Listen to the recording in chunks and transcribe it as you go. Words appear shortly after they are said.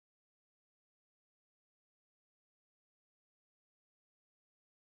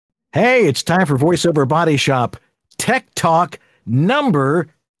Hey, it's time for VoiceOver Body Shop Tech Talk number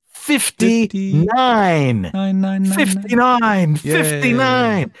 59. 59.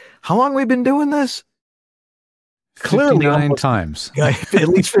 How long have we been doing this? 59 times. At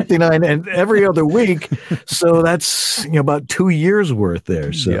least 59 and every other week. So that's about 2 years worth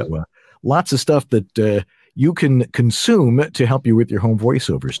there. So lots of stuff that you can consume to help you with your home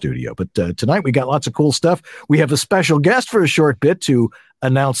voiceover studio. But tonight we got lots of cool stuff. We have a special guest for a short bit to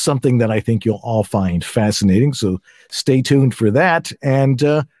announce something that I think you'll all find fascinating. So stay tuned for that. And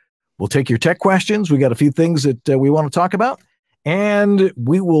we'll take your tech questions. We got a few things that we want to talk about. And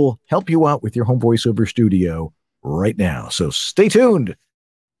we will help you out with your home voiceover studio right now. So stay tuned.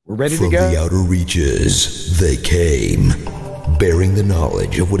 We're ready to go. From the outer reaches, they came, bearing the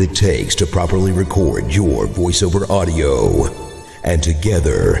knowledge of what it takes to properly record your voiceover audio. And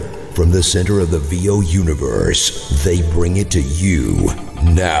together, from the center of the VO universe, they bring it to you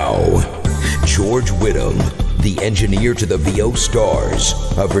now. George Whittam, the engineer to the VO stars,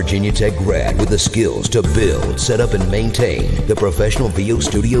 a Virginia Tech grad with the skills to build, set up, and maintain the professional VO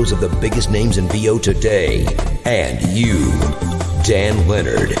studios of the biggest names in VO today. And you, Dan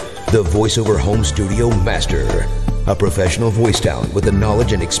Lenard, the voiceover home studio master, a professional voice talent with the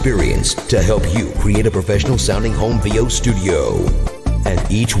knowledge and experience to help you create a professional sounding home VO studio. And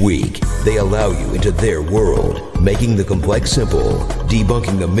each week, they allow you into their world, making the complex simple,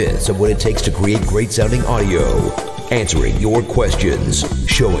 debunking the myths of what it takes to create great sounding audio, answering your questions,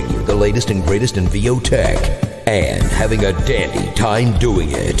 showing you the latest and greatest in VO tech, and having a dandy time doing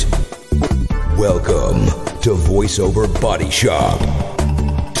it. Welcome to VoiceOver Body Shop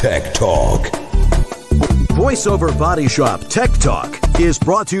Tech Talk. VoiceOver Body Shop Tech Talk is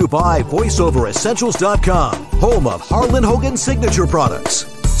brought to you by VoiceOveressentials.com, home of Harlan Hogan signature products.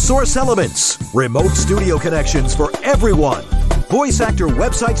 Sourceelements, remote studio connections for everyone.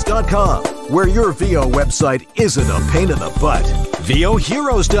 VoiceActorWebsites.com, where your VO website isn't a pain in the butt.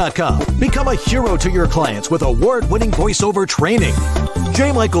 VOHeroes.com, become a hero to your clients with award-winning voiceover training.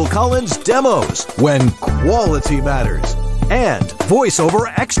 J. Michael Collins Demos, when quality matters. And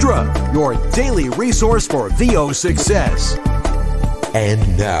VoiceOverXtra, your daily resource for VO success.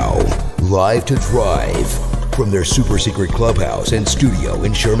 And now, live to drive from their super secret clubhouse and studio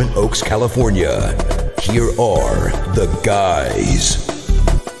in Sherman Oaks, California, here are the guys.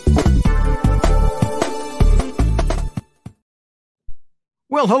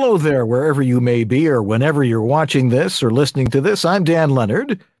 Well, hello there, wherever you may be or whenever you're watching this or listening to this. I'm Dan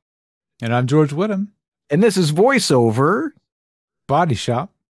Lenard. And I'm George Whittam. And this is VoiceOver Body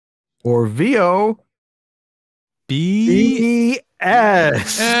Shop, or VO BS.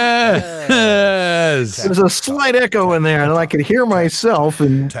 There's a slight echo in there, and I could hear myself,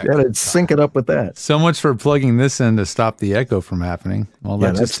 and I'd sync it up with that. So much for plugging this in to stop the echo from happening. Well,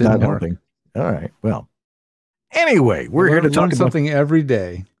 that's not helping. All right. Well, anyway, we're here to talk about something every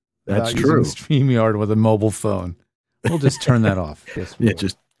day. That's true. StreamYard with a mobile phone. We'll just turn that off. Yes, yeah,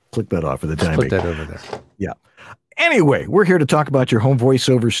 just click that off for the time being. Put that over there. Yeah. Anyway, we're here to talk about your home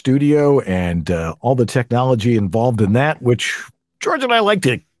voiceover studio and all the technology involved in that, which George and I like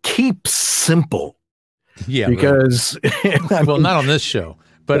to keep simple. Yeah. Because, well, not on this show,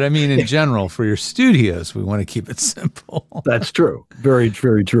 but I mean, in general, for your studios, we want to keep it simple. That's true. Very,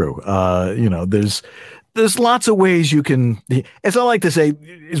 very true. There's lots of ways you can, as I like to say,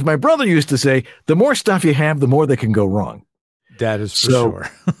 as my brother used to say, the more stuff you have, the more that can go wrong. That is for sure.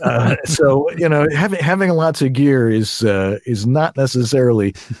 So having lots of gear is not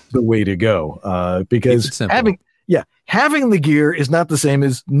necessarily the way to go, because having the gear is not the same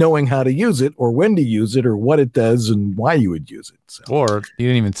as knowing how to use it or when to use it or what it does and why you would use it. So. Or you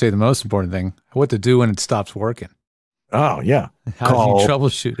didn't even say the most important thing: what to do when it stops working. Oh yeah, how do you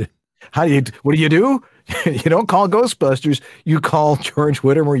troubleshoot it? What do? You don't call Ghostbusters. You call George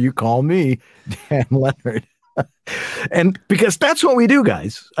Whittam or you call me, Dan Lenard. And because that's what we do,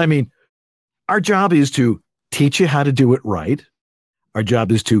 guys. I mean, our job is to teach you how to do it right. Our job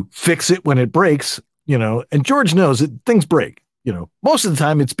is to fix it when it breaks, and George knows that things break, most of the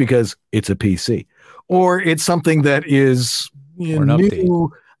time it's because it's a PC or it's something that is new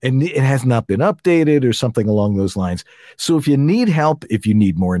and it has not been updated or something along those lines. So if you need help, if you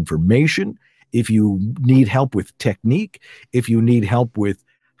need more information, if you need help with technique, if you need help with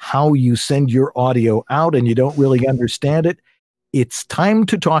how you send your audio out and you don't really understand it, it's time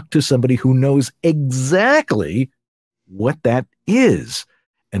to talk to somebody who knows exactly what that is.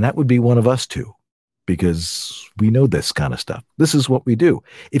 And that would be one of us two, because we know this kind of stuff. This is what we do.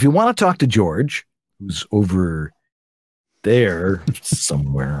 If you want to talk to George, who's over there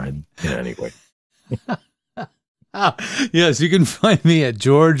somewhere, anyway. Yes, you can find me at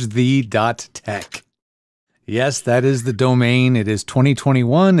georgethe.tech. Yes, that is the domain. It is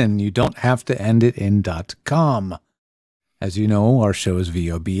 2021, and you don't have to end it in .com. As you know, our show is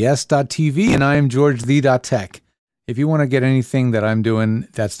VOBS.tv, and I am georgethe.tech. If you want to get anything that I'm doing,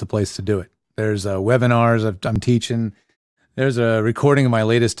 that's the place to do it. There's webinars I'm teaching. There's a recording of my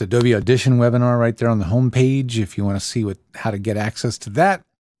latest Adobe Audition webinar right there on the homepage if you want to see how to get access to that.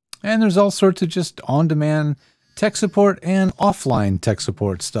 And there's all sorts of just on-demand tech support and offline tech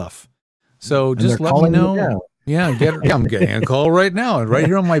support stuff. So just let me know. Yeah, I'm getting a call right now, right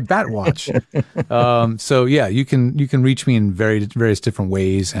here on my bat watch. So yeah, you can reach me in various different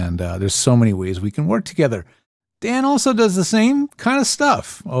ways, and there's so many ways we can work together. Dan also does the same kind of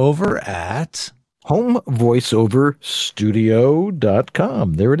stuff over at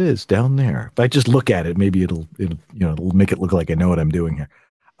homevoiceoverstudio.com. There it is down there. If I just look at it, maybe it'll make it look like I know what I'm doing here.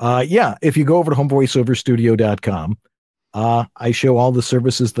 Yeah, if you go over to homevoiceoverstudio.com, I show all the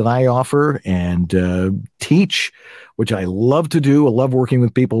services that I offer and teach, which I love to do. I love working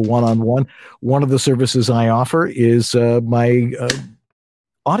with people one-on-one. One of the services I offer is my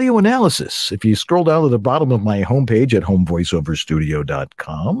audio analysis. If you scroll down to the bottom of my homepage at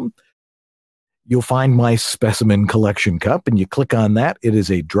homevoiceoverstudio.com, you'll find my specimen collection cup, and you click on that. It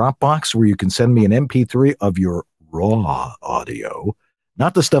is a Dropbox where you can send me an MP3 of your raw audio,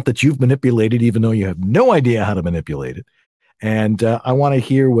 not the stuff that you've manipulated, even though you have no idea how to manipulate it. And I want to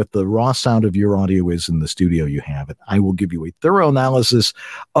hear what the raw sound of your audio is in the studio you have it. I will give you a thorough analysis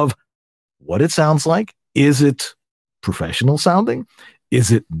of what it sounds like. Is it professional sounding?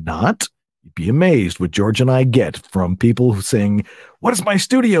 Is it not? You'd be amazed what George and I get from people who saying, what does my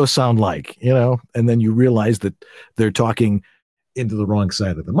studio sound like? And then you realize that they're talking into the wrong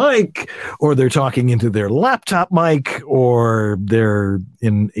side of the mic, or they're talking into their laptop mic, or they're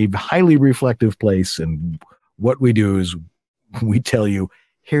in a highly reflective place. And what we do is we tell you,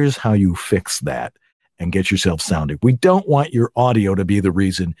 here's how you fix that and get yourself sounding. We don't want your audio to be the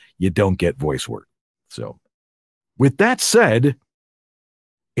reason you don't get voice work. So with that said,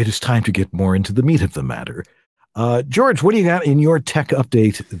 it is time to get more into the meat of the matter. George, what do you got in your tech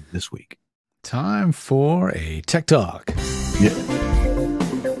update this week? Time for a tech talk. Yeah.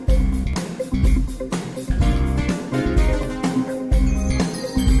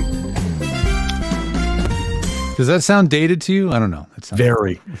 Does that sound dated to you? I don't know. It sounds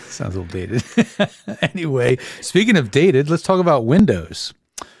very. It sounds a little dated. Anyway, speaking of dated, let's talk about Windows.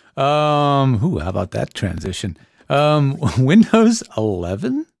 How about that transition? Windows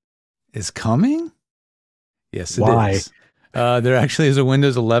 11 is coming? Yes, it is. There actually is a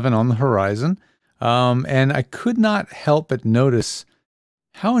Windows 11 on the horizon. And I could not help but notice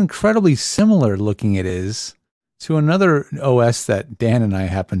how incredibly similar looking it is to another OS that Dan and I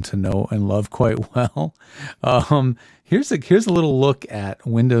happen to know and love quite well. Here's a little look at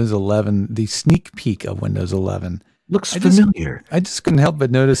Windows 11, the sneak peek of Windows 11. Looks familiar. I just couldn't help but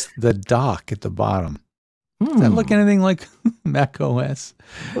notice the dock at the bottom. Does that look anything like Mac OS?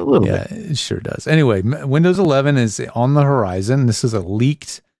 A little bit. Yeah, it sure does. Anyway, Windows 11 is on the horizon. This is a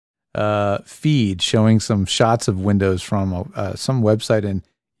leaked feed showing some shots of Windows from some website in,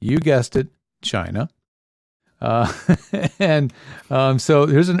 you guessed it, China. So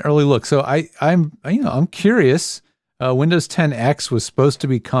here's an early look. So I'm curious. Windows 10X was supposed to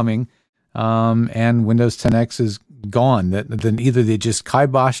be coming, and Windows 10X is gone. Then either they just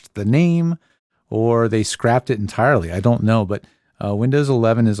kiboshed the name, or they scrapped it entirely. I don't know, but Windows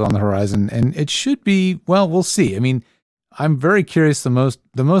 11 is on the horizon, and it should be. Well, we'll see. I mean, I'm very curious. The most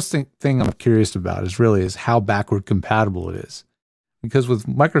thing I'm curious about is how backward compatible it is. Because with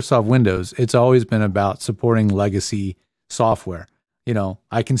Microsoft Windows, it's always been about supporting legacy software.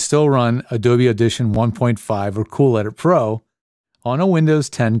 I can still run Adobe Audition 1.5 or Cool Edit Pro on a Windows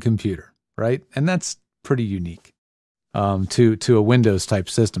 10 computer, right? And that's pretty unique to a Windows type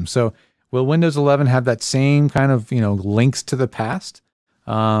system. So will Windows 11 have that same kind of links to the past?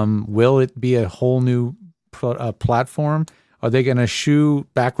 Will it be a whole new platform? Are they going to eschew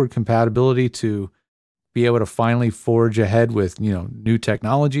backward compatibility to be able to finally forge ahead with, new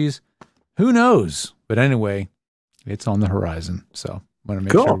technologies? Who knows? But anyway, it's on the horizon. So I want to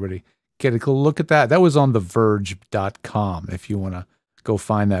make sure everybody get a cool look at that. That was on theverge.com if you want to go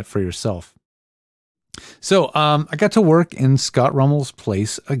find that for yourself. So I got to work in Scott Rummell's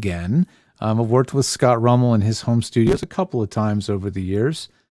place again. I've worked with Scott Rummell in his home studios a couple of times over the years.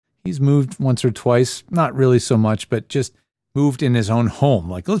 He's moved once or twice, not really so much, but just moved in his own home.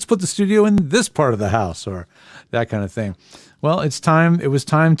 Like, let's put the studio in this part of the house or that kind of thing. Well, it was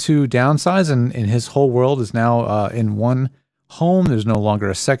time to downsize, and his whole world is now in one home. There's no longer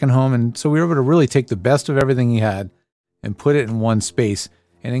a second home. And so we were able to really take the best of everything he had and put it in one space.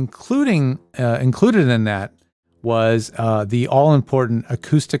 And included in that was the all-important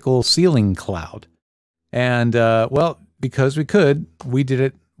acoustical ceiling cloud. And, well, because we did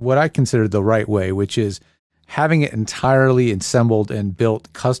it what I considered the right way, which is having it entirely assembled and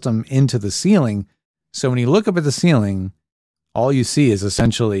built custom into the ceiling. So when you look up at the ceiling, all you see is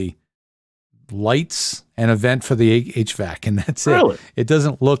essentially lights and a vent for the HVAC, and that's it. It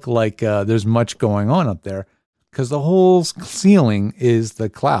doesn't look like there's much going on up there because the whole ceiling is the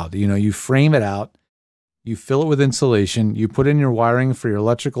cloud. You know, you frame it out, you fill it with insulation, you put in your wiring for your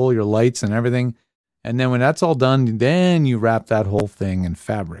electrical, your lights and everything. And then when that's all done, then you wrap that whole thing in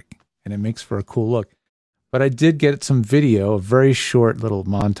fabric and it makes for a cool look. But I did get some video, a very short little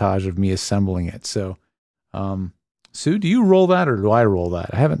montage of me assembling it. So, Sue, do you roll that or do I roll that?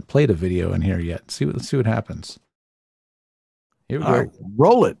 I haven't played a video in here yet. Let's see what happens. Here we go. Right,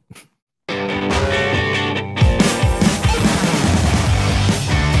 roll it.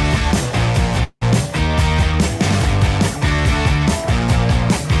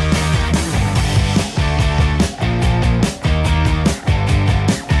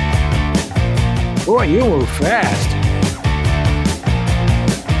 Boy, you move fast.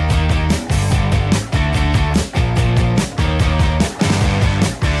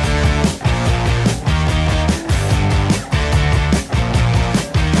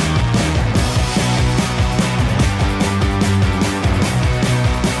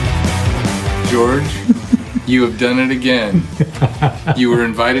 George, you have done it again. You were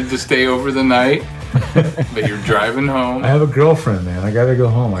invited to stay over the night, but you're driving home. I have a girlfriend, man. I gotta go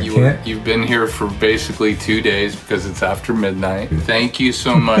home. You've been here for basically 2 days because it's after midnight. Thank you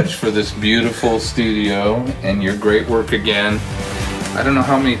so much for this beautiful studio and your great work again. I don't know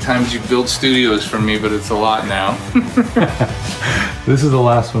how many times you've built studios for me, but it's a lot now. This is the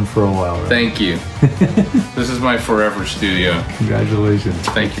last one for a while, right? Thank you. This is my forever studio. Congratulations.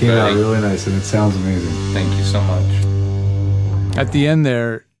 Thank you, buddy. It came out buddy. really nice and it sounds amazing. Thank you so much. At the end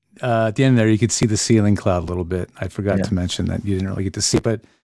there, you could see the ceiling cloud a little bit. I forgot to mention that you didn't really get to see, but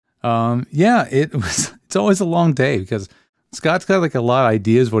yeah, it's always a long day because Scott's got like a lot of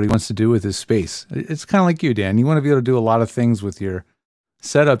ideas what he wants to do with his space. It's kind of like you, Dan. You want to be able to do a lot of things with your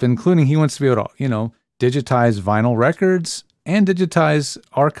setup, including he wants to be able to, you know, digitize vinyl records and digitize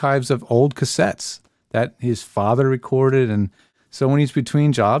archives of old cassettes that his father recorded. And so when he's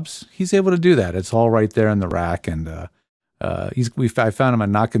between jobs, he's able to do that. It's all right there in the rack. And I found him a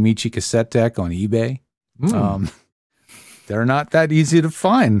Nakamichi cassette deck on eBay. They're not that easy to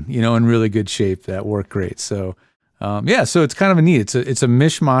find, you know, in really good shape that work great. So yeah, so it's kind of a neat. It's a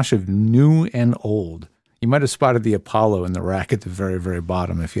mishmash of new and old. You might have spotted the Apollo in the rack at the very, very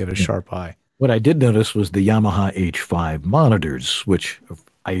bottom if you have a sharp eye. What I did notice was the Yamaha H5 monitors, which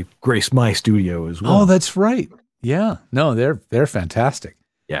I graced my studio as well. Oh, that's right. Yeah. No, they're fantastic.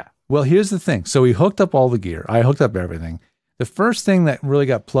 Yeah. Well, here's the thing. So we hooked up all the gear. I hooked up everything. The first thing that really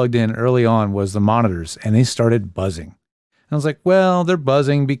got plugged in early on was the monitors, and they started buzzing. And I was like, well, they're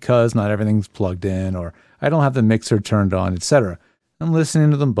buzzing because not everything's plugged in, or I don't have the mixer turned on, etc. I'm listening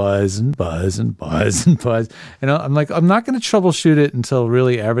to them buzz and buzz and buzz and buzz. And I'm like, I'm not going to troubleshoot it until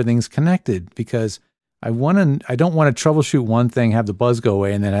really everything's connected because I don't want to troubleshoot one thing, have the buzz go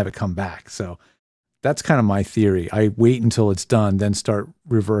away, and then have it come back. So that's kind of my theory. I wait until it's done, then start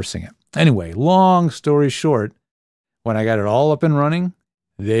reversing it. Anyway, long story short, when I got it all up and running,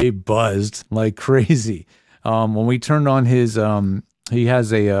 they buzzed like crazy. When we turned on his, he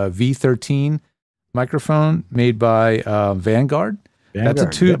has a V13 microphone made by Vanguard. That's a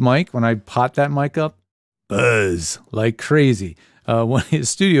tube mic. When I pot that mic up, buzz like crazy. When his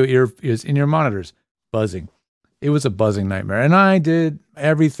studio ear is in your monitors, buzzing. It was a buzzing nightmare. And I did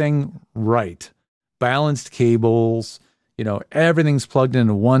everything right. Balanced cables, you know, everything's plugged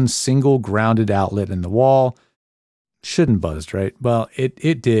into one single grounded outlet in the wall. Shouldn't buzzed, right? Well,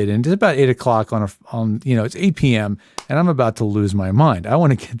 it did. And it's about 8 o'clock on, you know, it's 8 p.m. and I'm about to lose my mind. I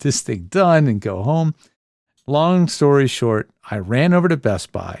want to get this thing done and go home. Long story short, I ran over to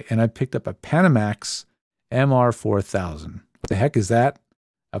Best Buy and I picked up a Panamax MR4000. What the heck is that?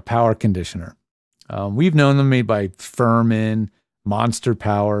 A power conditioner. We've known them made by Furman, Monster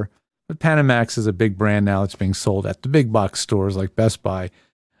Power, but Panamax is a big brand now that's being sold at the big box stores like Best Buy.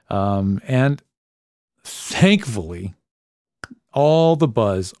 And thankfully, all the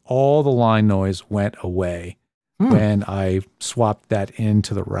buzz, all the line noise went away when I swapped that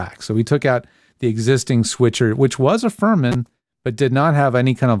into the rack. So we took out the existing switcher, which was a Furman, but did not have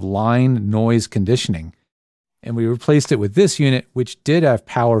any kind of line noise conditioning. And we replaced it with this unit, which did have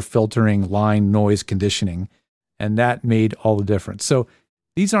power filtering line noise conditioning. and that made all the difference. So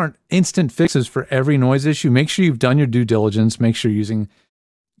these aren't instant fixes for every noise issue. Make sure you've done your due diligence. Make sure you're using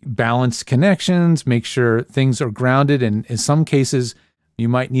balanced connections. Make sure things are grounded. And in some cases, you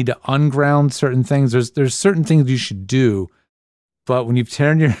might need to unground certain things. There's certain things you should do, but when you've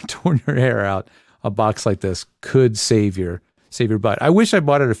torn your hair out, a box like this could save your butt. I wish I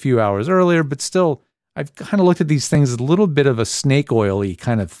bought it a few hours earlier, but still, I've kind of looked at these things as a little bit of a snake oil-y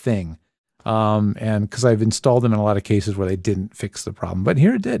kind of thing. And because I've installed them in a lot of cases where they didn't fix the problem, but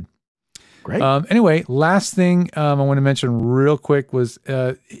here it did. Great. Anyway, last thing I want to mention real quick was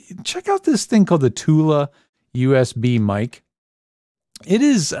check out this thing called the Tula USB mic. It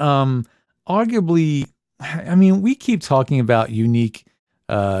is arguably, I mean, we keep talking about unique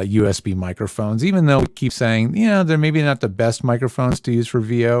USB microphones, even though we keep saying, you know, they're maybe not the best microphones to use for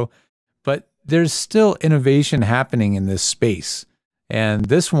VO, but there's still innovation happening in this space. And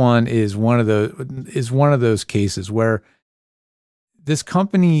this one is one of those cases where this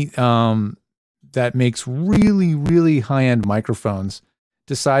company that makes really, really high-end microphones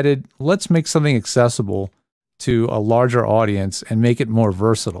decided, let's make something accessible to a larger audience and make it more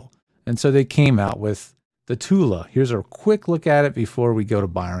versatile. And so they came out with the Tula. Here's a quick look at it before we go to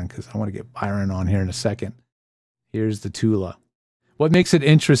Byron, because I want to get Byron on here in a second. Here's the Tula. What makes it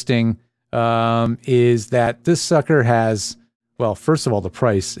interesting is that this sucker has, well, first of all, the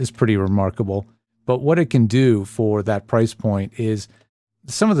price is pretty remarkable, but what it can do for that price point is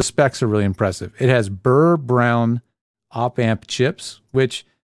some of the specs are really impressive. It has Burr Brown op-amp chips, which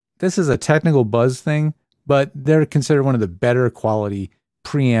this is a technical buzz thing, but they're considered one of the better quality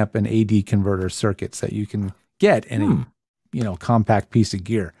preamp and AD converter circuits that you can get in a, you know, compact piece of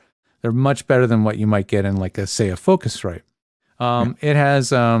gear. They're much better than what you might get in, like, say, a Focusrite. It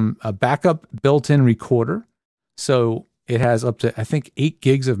has a backup built-in recorder. So it has up to, I think, 8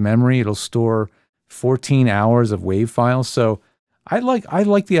 gigs of memory. It'll store 14 hours of WAV files. So I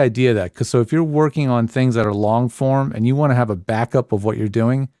like the idea of that, because so if you're working on things that are long form and you want to have a backup of what you're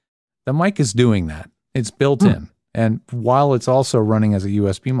doing, the mic is doing that. It's built in. And while it's also running as a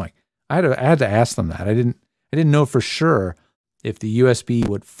USB mic, I had to ask them that. I didn't know for sure if the USB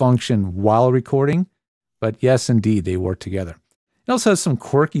would function while recording, but yes, indeed, they work together. It also has some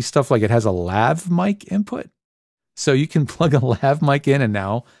quirky stuff, like it has a lav mic input. So you can plug a lav mic in and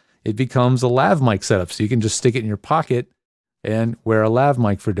now it becomes a lav mic setup. So you can just stick it in your pocket and wear a lav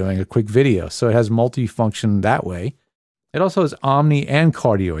mic for doing a quick video. So it has multifunction that way. It also has Omni and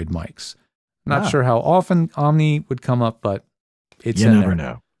cardioid mics. Not sure how often Omni would come up, but it's in there. You never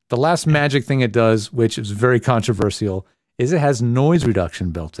know. The last magic thing it does, which is very controversial, is it has noise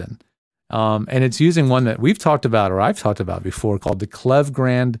reduction built in. And it's using one that we've talked about, or I've talked about before, called the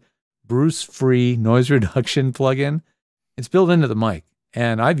Clevgrand Bruce-free noise reduction plugin. It's built into the mic.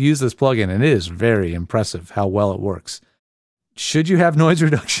 And I've used this plugin, and it is very impressive how well it works. Should you have noise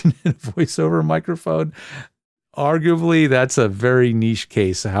reduction in a voiceover microphone? Arguably, that's a very niche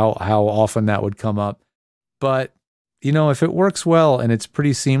case, how often that would come up. But, you know, if it works well and it's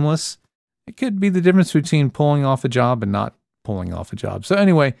pretty seamless, it could be the difference between pulling off a job and not pulling off a job. So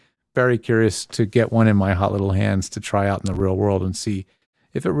anyway, very curious to get one in my hot little hands to try out in the real world and see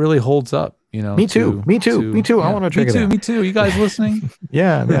if it really holds up. You know, me too. Yeah, I want to check it out. Me too. You guys listening?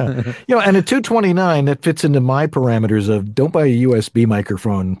 Yeah. You know, and at $229, that fits into my parameters of don't buy a USB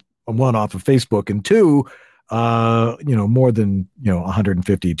microphone, one, off of Facebook, and two, you know, more than, you know, $150,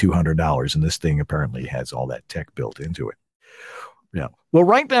 $200. And this thing apparently has all that tech built into it. Yeah. Well,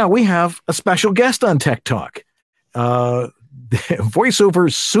 right now we have a special guest on Tech Talk.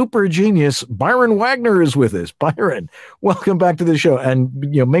 Voiceover super genius Byron Wagner is with us. Byron, welcome back to the show. And,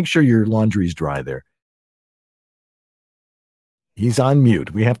 you know, make sure your laundry's dry there. He's on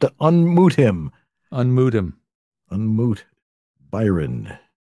mute. We have to unmute him. Unmute Byron.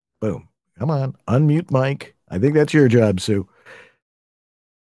 Boom. Come on. Unmute Mike. I think that's your job, Sue.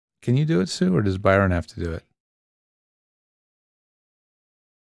 Can you do it, Sue, or does Byron have to do it?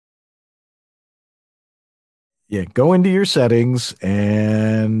 Yeah, go into your settings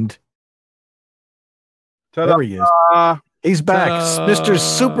and there he is. He's back. Mr.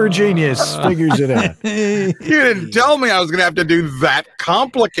 Super Genius figures it out. You didn't tell me I was going to have to do that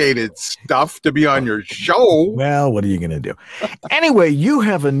complicated stuff to be on your show. Well, what are you going to do? Anyway, you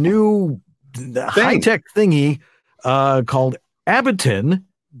have a new high-tech thingy called Abaton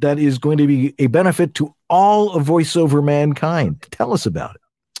that is going to be a benefit to all of voiceover mankind. Tell us about it.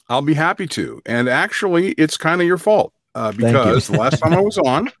 I'll be happy to. And actually, it's kind of your fault because the last time I was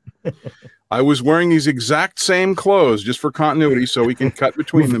on, I was wearing these exact same clothes just for continuity so we can cut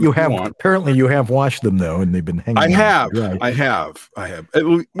between them. Apparently you have washed them, though, and they've been hanging I have.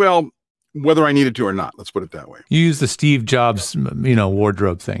 Well, whether I needed to or not. Let's put it that way. You use the Steve Jobs,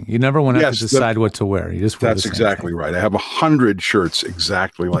 wardrobe thing. You never want to have to decide what to wear. You just wear That's exactly right. I have 100 shirts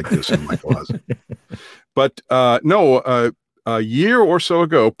exactly like this in my closet. But no, a year or so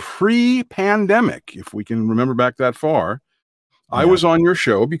ago, pre-pandemic, if we can remember back that far, I was on your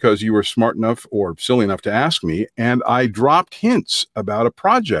show because you were smart enough or silly enough to ask me, and I dropped hints about a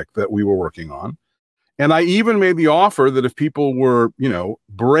project that we were working on. And I even made the offer that if people were,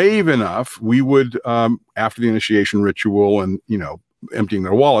 brave enough, we would, after the initiation ritual and, emptying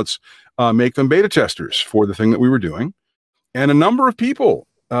their wallets, make them beta testers for the thing that we were doing. And a number of people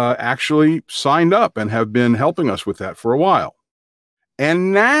actually signed up and have been helping us with that for a while.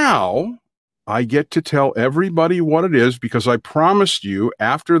 And now I get to tell everybody what it is, because I promised you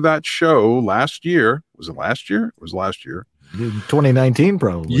after that show last year. Was it last year? It was last year. 2019,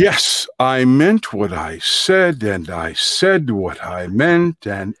 probably. Yes, I meant what I said, and I said what I meant,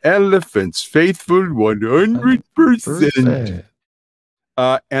 and elephants faithful 100%.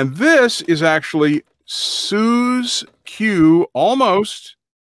 And this is actually Sue's cue, almost.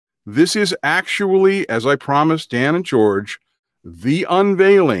 This is actually, as I promised Dan and George, the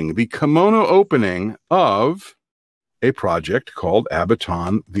unveiling, the kimono opening of a project called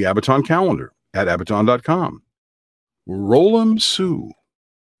Abaton, the Abaton calendar at Abaton.com. Roll 'em, Sue.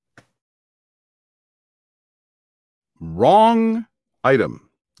 Wrong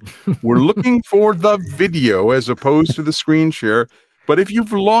item. We're looking for the video as opposed to the screen share. But if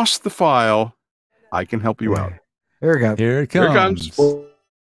you've lost the file, I can help you out. There we go. Here it comes. Here it comes.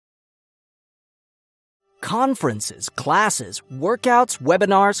 Conferences, classes, workouts,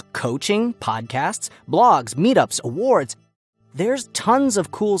 webinars, coaching, podcasts, blogs, meetups, awards. There's tons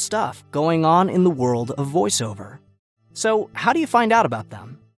of cool stuff going on in the world of voiceover. So how do you find out about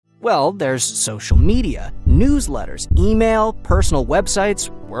them? Well, there's social media, newsletters, email, personal websites,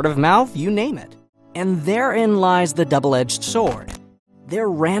 word of mouth, you name it. And therein lies the double-edged sword. They're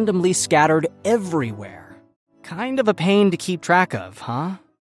randomly scattered everywhere. Kind of a pain to keep track of, huh?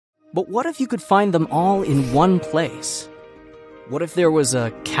 But what if you could find them all in one place? What if there was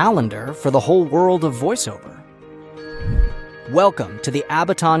a calendar for the whole world of voiceover? Welcome to the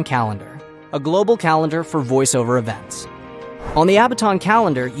Abaton Calendar, a global calendar for voiceover events. On the Abaton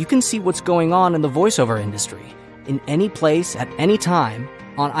calendar, you can see what's going on in the voiceover industry, in any place at any time,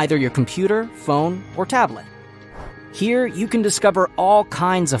 on either your computer, phone, or tablet. Here, you can discover all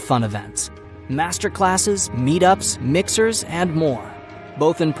kinds of fun events, masterclasses, meetups, mixers, and more,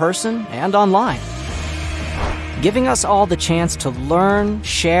 both in person and online, giving us all the chance to learn,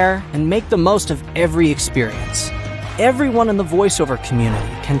 share, and make the most of every experience. Everyone in the voiceover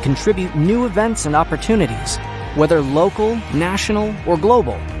community can contribute new events and opportunities, whether local, national, or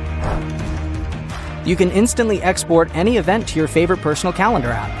global. You can instantly export any event to your favorite personal calendar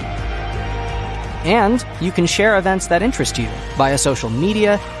app. And you can share events that interest you via social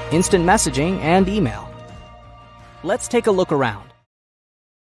media, instant messaging, and email. Let's take a look around.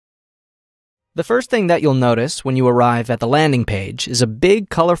 The first thing that you'll notice when you arrive at the landing page is a big,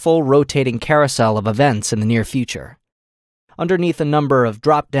 colorful, rotating carousel of events in the near future, underneath a number of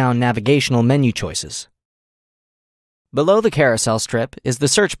drop-down navigational menu choices. Below the carousel strip is the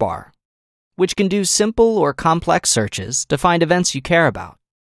search bar, which can do simple or complex searches to find events you care about.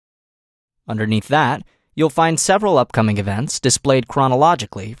 Underneath that, you'll find several upcoming events displayed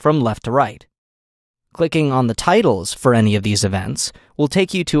chronologically from left to right. Clicking on the titles for any of these events will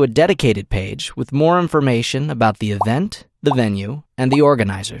take you to a dedicated page with more information about the event, the venue, and the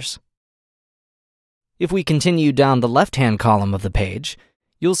organizers. If we continue down the left-hand column of the page,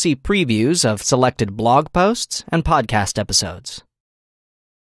 you'll see previews of selected blog posts and podcast episodes.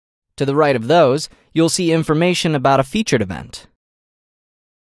 To the right of those, you'll see information about a featured event.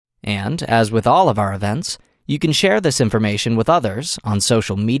 And, as with all of our events, you can share this information with others on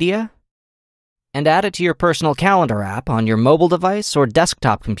social media and add it to your personal calendar app on your mobile device or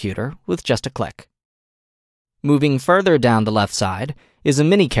desktop computer with just a click. Moving further down the left side is a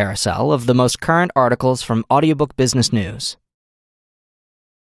mini carousel of the most current articles from Audiobook Business News.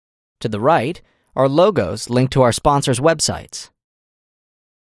 To the right are logos linked to our sponsors' websites.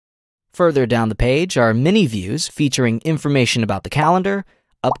 Further down the page are mini views featuring information about the calendar,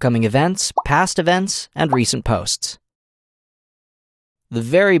 upcoming events, past events, and recent posts. The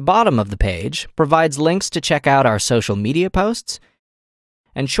very bottom of the page provides links to check out our social media posts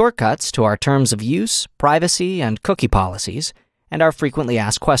and shortcuts to our terms of use, privacy, and cookie policies, and our frequently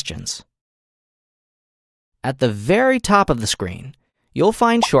asked questions. At the very top of the screen, you'll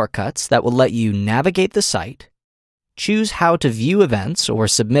find shortcuts that will let you navigate the site, choose how to view events or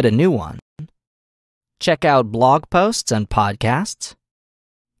submit a new one, check out blog posts and podcasts,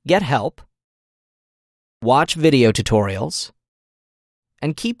 get help, watch video tutorials,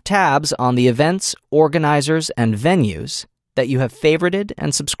 and keep tabs on the events, organizers, and venues that you have favorited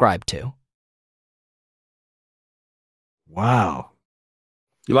and subscribed to. Wow.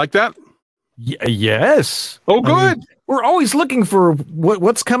 You like that? Yes. Oh, good. I mean, we're always looking for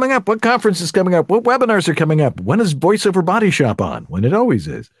what's coming up, what conference is coming up, what webinars are coming up. When is VoiceOver Body Shop on? When it always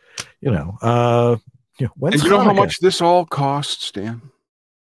is. When's and you know how much this all costs, Dan?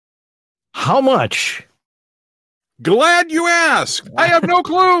 How much? Glad you asked. I have no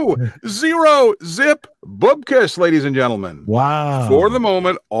clue. Zero zip bubkiss, ladies and gentlemen. Wow. For the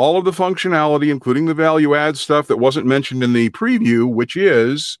moment, all of the functionality, including the value add stuff that wasn't mentioned in the preview, which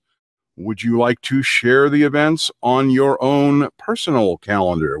is, would you like to share the events on your own personal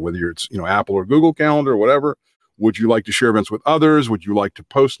calendar, whether it's Apple or Google Calendar or whatever? Would you like to share events with others? Would you like to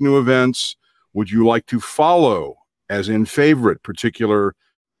post new events? Would you like to follow, as in favorite, particular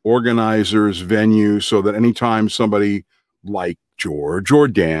organizers, venues, so that anytime somebody like George or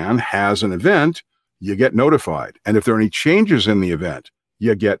Dan has an event, you get notified. And if there are any changes in the event,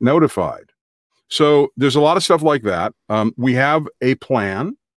 you get notified. So there's a lot of stuff like that. We have a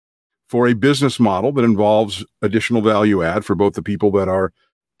plan for a business model that involves additional value add for both the people that are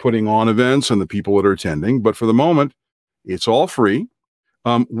putting on events and the people that are attending. But for the moment, it's all free.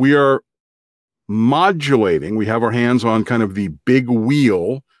 We are modulating. We have our hands on kind of the big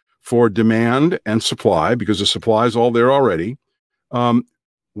wheel for demand and supply, because the supply is all there already.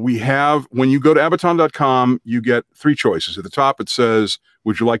 We have, when you go to Abaton.com, you get three choices. At the top, it says,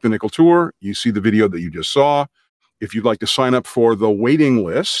 would you like the nickel tour? You see the video that you just saw. If you'd like to sign up for the waiting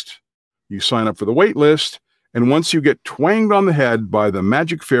list, you sign up for the wait list. And once you get twanged on the head by the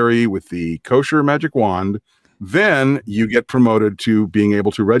magic fairy with the kosher magic wand, then you get promoted to being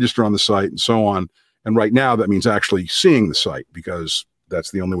able to register on the site and so on. And right now, that means actually seeing the site, because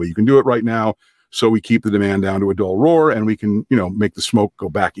that's the only way you can do it right now. So we keep the demand down to a dull roar, and we can, make the smoke go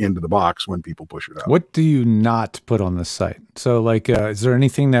back into the box when people push it out. What do you not put on the site? So, like, is there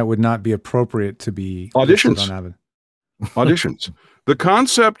anything that would not be appropriate to be auditions? On Auditions. The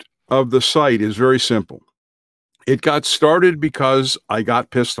concept of the site is very simple. It got started because I got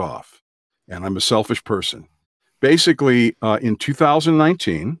pissed off, and I'm a selfish person. Basically, in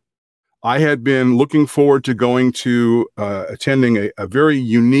 2019, I had been looking forward to going to attending a very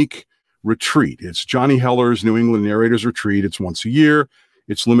unique retreat. It's Johnny Heller's New England Narrators Retreat. It's once a year.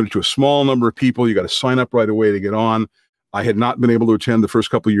 It's limited to a small number of people. You got to sign up right away to get on. I had not been able to attend the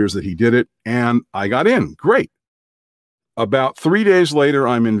first couple of years that he did it, and I got in. Great. About 3 days later,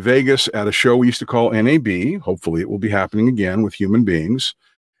 I'm in Vegas at a show we used to call NAB. Hopefully it will be happening again with human beings.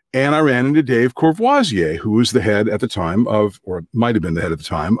 And I ran into Dave Courvoisier, who was the head at the time of, or might have been the head at the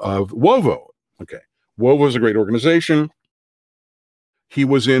time of WOVO. Okay. WOVO is a great organization. He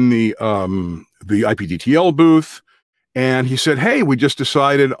was in the IPDTL booth, and he said, hey, we just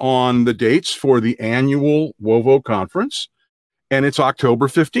decided on the dates for the annual WOVO conference, and it's October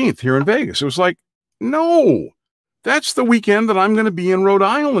 15th here in Vegas. It was like, no, that's the weekend that I'm going to be in Rhode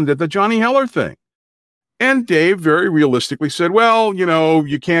Island at the Johnny Heller thing. And Dave very realistically said, well,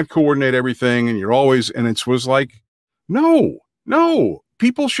 you can't coordinate everything, and you're always, and it was like, no,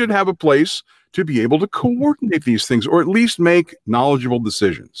 people should have a place to be able to coordinate these things, or at least make knowledgeable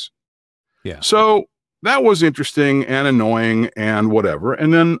decisions. Yeah. So that was interesting and annoying and whatever.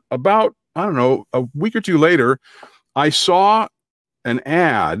 And then about, I don't know, a week or two later, I saw an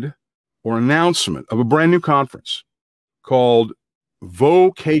ad or announcement of a brand new conference called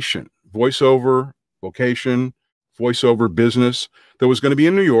Vocation, VoiceOver, Vocation, VoiceOver Business, that was going to be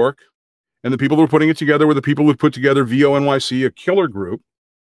in New York. And the people who were putting it together were the people who put together VONYC, a killer group.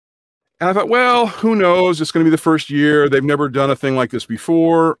 And I thought, well, who knows? It's going to be the first year. They've never done a thing like this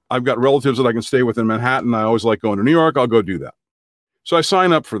before. I've got relatives that I can stay with in Manhattan. I always like going to New York. I'll go do that. So I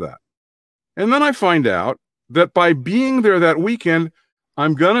sign up for that. And then I find out that by being there that weekend,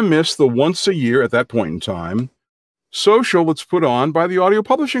 I'm going to miss the once a year, at that point in time, social that's put on by the Audio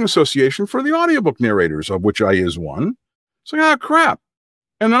Publishing Association for the audiobook narrators, of which I is one. It's like, crap.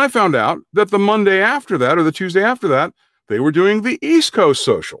 And then I found out that the Monday after that, or the Tuesday after that, they were doing the East Coast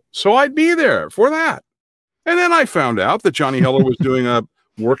social. So I'd be there for that. And then I found out that Johnny Heller was doing a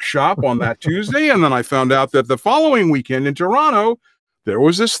workshop on that Tuesday. And then I found out that the following weekend in Toronto, there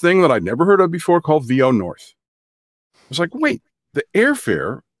was this thing that I'd never heard of before called VO North. I was like, wait, the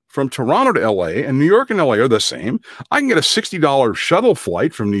airfare from Toronto to LA and New York and LA are the same. I can get a $60 shuttle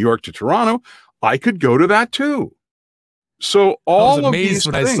flight from New York to Toronto. I could go to that too. So I all was of amazed these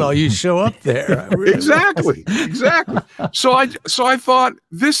when things, I saw you show up there. exactly. So I thought,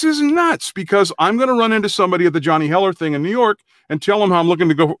 this is nuts, because I'm going to run into somebody at the Johnny Heller thing in New York and tell them how I'm looking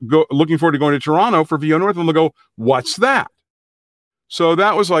forward to going to Toronto for VO North, and they'll go, what's that? So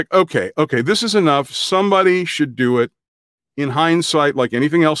that was like, okay, this is enough. Somebody should do it. In hindsight, like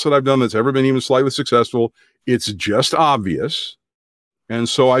anything else that I've done that's ever been even slightly successful, it's just obvious. And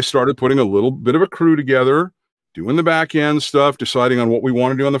so I started putting a little bit of a crew together, doing the back end stuff, deciding on what we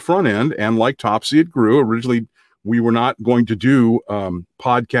want to do on the front end. And like Topsy, it grew. Originally, we were not going to do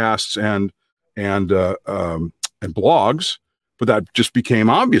podcasts and blogs, but that just became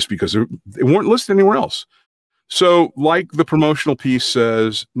obvious because they weren't listed anywhere else. So like the promotional piece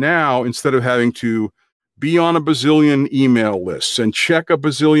says, now instead of having to be on a bazillion email lists and check a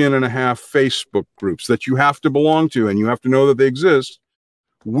bazillion and a half Facebook groups that you have to belong to and you have to know that they exist,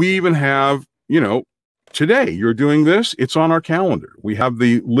 we even have, today you're doing this, it's on our calendar. We have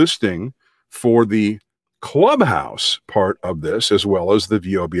the listing for the Clubhouse part of this, as well as the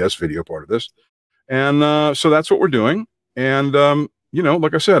VOBS video part of this. And so that's what we're doing. And,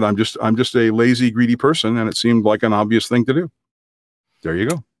 like I said, I'm just a lazy, greedy person, and it seemed like an obvious thing to do. There you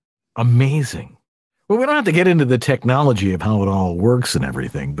go. Amazing. Well, we don't have to get into the technology of how it all works and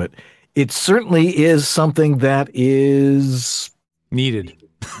everything, but it certainly is something that is needed.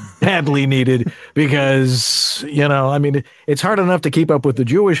 Badly needed, because, it's hard enough to keep up with the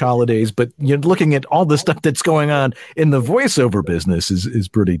Jewish holidays, but you're looking at all the stuff that's going on in the voiceover business is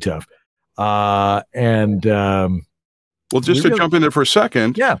pretty tough. Well, just to jump in there for a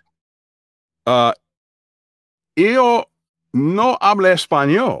second. Yeah. Yo no hablo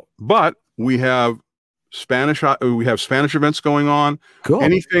español, but we have Spanish events going on. Cool.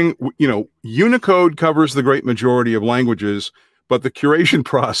 Anything, Unicode covers the great majority of languages, but the curation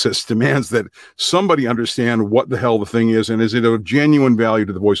process demands that somebody understand what the hell the thing is, and is it of genuine value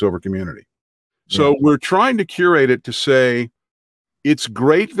to the voiceover community. So we're trying to curate it to say, it's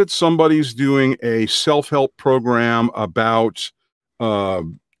great that somebody's doing a self-help program about,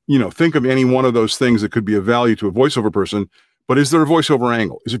 think of any one of those things that could be of value to a voiceover person, but is there a voiceover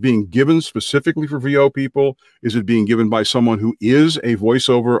angle? Is it being given specifically for VO people? Is it being given by someone who is a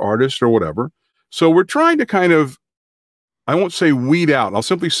voiceover artist or whatever? So we're trying to kind of, I won't say weed out, I'll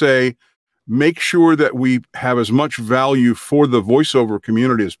simply say, make sure that we have as much value for the voiceover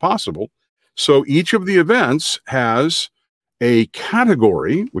community as possible. So each of the events has a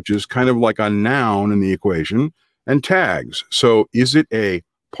category, which is kind of like a noun in the equation, and tags. So is it a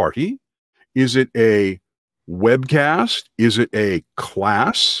party? Is it a webcast? Is it a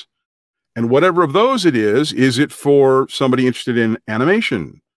class? And whatever of those it is it for somebody interested in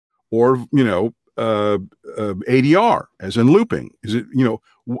animation or, ADR, as in looping? Is it,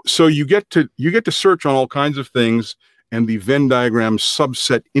 so you get to search on all kinds of things, and the Venn diagram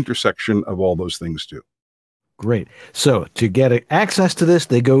subset intersection of all those things too. Great. So to get access to this,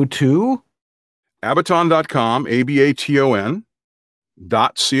 they go to Abaton.com, Abaton.com.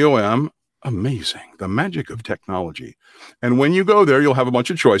 Amazing. The magic of technology. And when you go there, you'll have a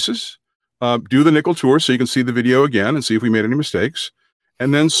bunch of choices. Do the nickel tour so you can see the video again and see if we made any mistakes.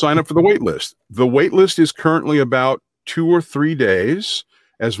 And then sign up for the wait list. The wait list is currently about 2 or 3 days,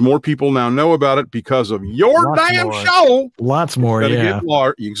 as more people now know about it because of your damn show. Lots more, yeah.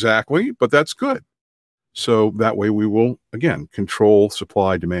 Exactly, but that's good. So that way we will, again, control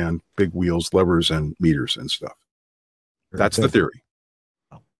supply, demand, big wheels, levers, and meters and stuff. That's the theory.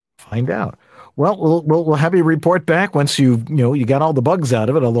 Find out. Well, we'll have you report back once you got all the bugs out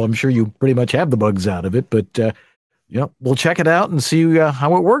of it, although I'm sure you pretty much have the bugs out of it. But, we'll check it out and see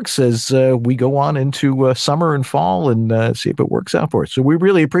how it works as we go on into summer and fall and see if it works out for us. So we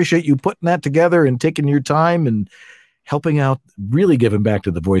really appreciate you putting that together and taking your time and helping out, really giving back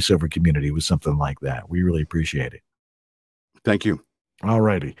to the voiceover community with something like that. We really appreciate it. Thank you. All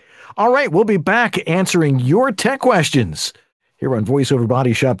righty. All right. We'll be back answering your tech questions here on VoiceOver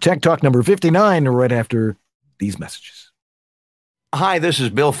Body Shop Tech Talk number 59, right after these messages. Hi, this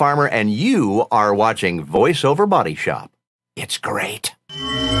is Bill Farmer, and you are watching VoiceOver Body Shop. It's great.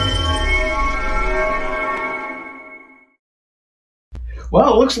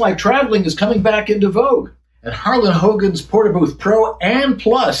 Well, it looks like traveling is coming back into vogue, and Harlan Hogan's Portabooth Pro and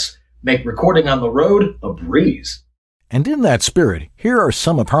Plus make recording on the road a breeze. And in that spirit, here are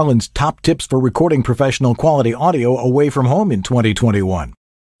some of Harlan's top tips for recording professional quality audio away from home in 2021.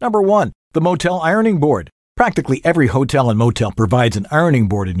 Number 1, the Motel Ironing Board. Practically every hotel and motel provides an ironing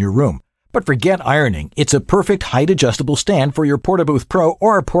board in your room. But forget ironing, it's a perfect height-adjustable stand for your Portabooth Pro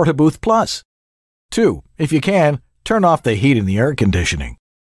or Portabooth Plus. 2, if you can, turn off the heat in the air conditioning.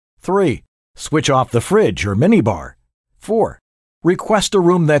 3, switch off the fridge or minibar. 4. Request a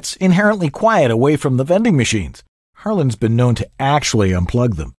room that's inherently quiet away from the vending machines. Harlan's been known to actually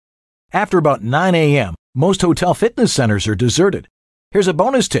unplug them. After about 9 a.m., most hotel fitness centers are deserted. Here's a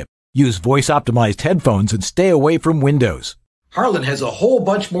bonus tip. Use voice-optimized headphones and stay away from windows. Harlan has a whole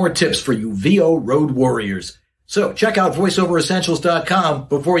bunch more tips for you VO road warriors. So check out voiceoveressentials.com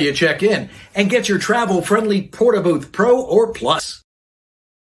before you check in and get your travel-friendly Portabooth Pro or Plus.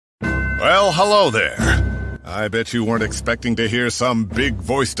 Well, hello there. I bet you weren't expecting to hear some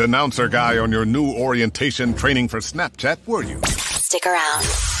big-voiced announcer guy on your new orientation training for Snapchat, were you? Stick around.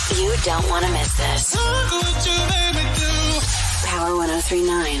 You don't want to miss this. Power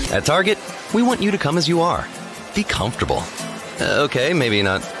 103.9. At Target, we want you to come as you are. Be comfortable. Okay, maybe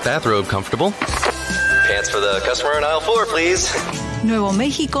not bathrobe comfortable. Pants for the customer in aisle 4, please. Nuevo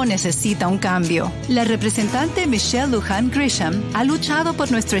México necesita un cambio. La representante Michelle Lujan Grisham ha luchado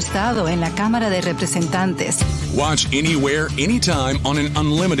por nuestro estado en la Cámara de Representantes. Watch anywhere, anytime on an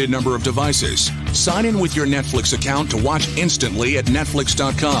unlimited number of devices. Sign in with your Netflix account to watch instantly at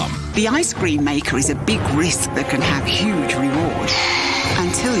Netflix.com. The ice cream maker is a big risk that can have huge reward.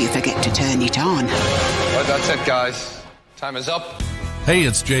 Until you forget to turn it on. Well, that's it, guys. Time is up. Hey,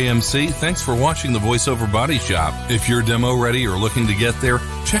 it's JMC. Thanks for watching the VoiceOver Body Shop. If you're demo ready or looking to get there,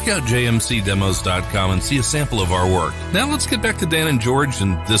 check out jmcdemos.com and see a sample of our work. Now let's get back to Dan and George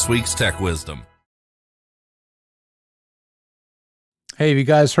and this week's Tech Wisdom. Hey, have you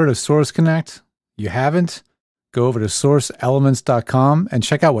guys heard of Source Connect? You haven't? Go over to sourceelements.com and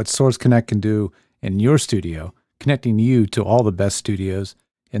check out what Source Connect can do in your studio, connecting you to all the best studios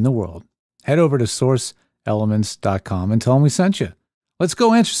in the world. Head over to sourceelements.com and tell them we sent you. Let's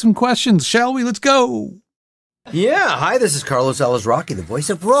go answer some questions, shall we? Let's go. Yeah, hi, this is Carlos Alazraqui, the voice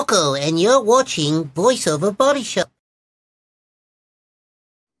of Rocco, and you're watching VoiceOver Body Shop.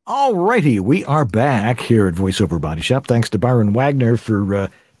 All righty, we are back here at VoiceOver Body Shop. Thanks to Byron Wagner for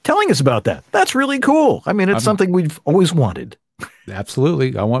telling us about that. That's really cool. I mean, it's something we've always wanted.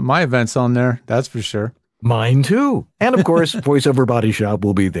 Absolutely. I want my events on there. That's for sure. Mine too. And of course, VoiceOver Body Shop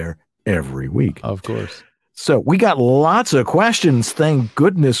will be there every week. Of course. So we got lots of questions. Thank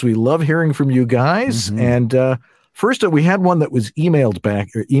goodness. We love hearing from you guys. Mm-hmm. And first, we had one that was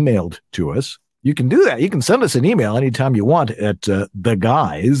emailed to us. You can do that. You can send us an email anytime you want at the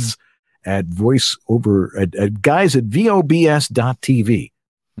guys at guys at VOBS.tv.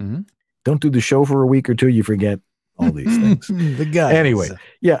 Mm-hmm. Don't do the show for a week or two. You forget all these things. The guys. Anyway,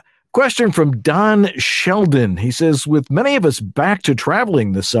 yeah. Question from Don Sheldon. He says, with many of us back to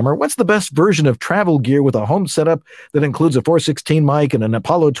traveling this summer, what's the best version of travel gear with a home setup that includes a 416 mic and an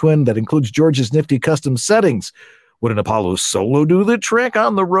Apollo Twin that includes George's nifty custom settings? Would an Apollo Solo do the trick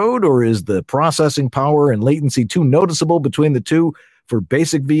on the road, or is the processing power and latency too noticeable between the two for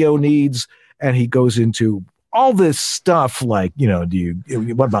basic VO needs? And he goes into all this stuff like,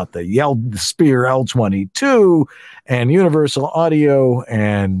 what about the Spear L22 and Universal Audio,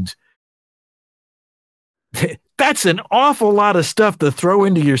 and that's an awful lot of stuff to throw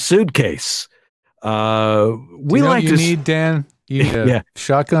into your suitcase. We like to need, Dan. You need a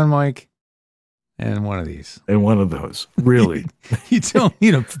shotgun mic and one of these. And one of those. Really. You don't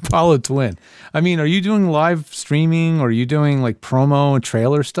need a Apollo Twin. I mean, are you doing live streaming, or are you doing like promo and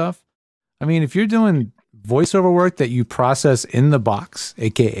trailer stuff? I mean, if you're doing voiceover work that you process in the box,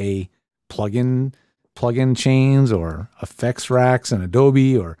 aka plug-in chains or effects racks and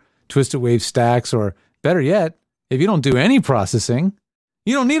Adobe or Twisted Wave stacks, or better yet, if you don't do any processing,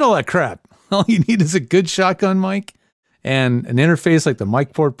 you don't need all that crap. All you need is a good shotgun mic and an interface like the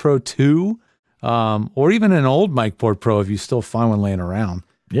MicPort Pro 2, or even an old MicPort Pro if you still find one laying around.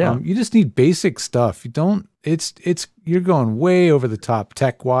 Yeah. You just need basic stuff. You don't, you're going way over the top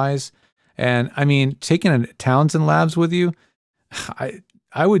tech-wise. And I mean, taking a Townsend Labs with you,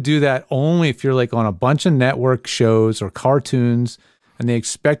 I would do that only if you're like on a bunch of network shows or cartoons and they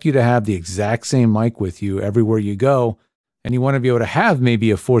expect you to have the exact same mic with you everywhere you go. And you want to be able to have maybe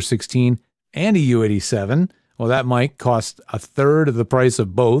a 416 and a U87. Well, that mic costs a third of the price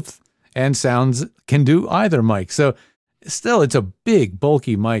of both, and sounds can do either mic. So still, it's a big,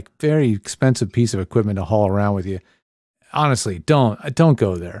 bulky mic, very expensive piece of equipment to haul around with you. Honestly, don't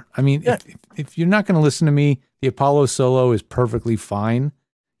go there. I mean, if you're not going to listen to me, the Apollo Solo is perfectly fine.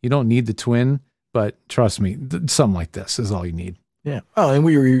 You don't need the Twin, but trust me, something like this is all you need. Yeah. Oh, and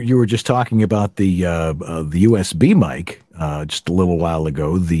you were just talking about the USB mic just a little while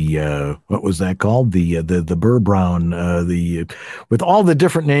ago. The what was that called? The Burr Brown. With all the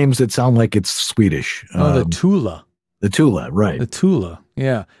different names that sound like it's Swedish. The Tula. The Tula, right? The Tula.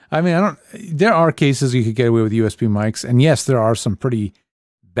 Yeah. I mean, there are cases you could get away with USB mics, and yes, there are some pretty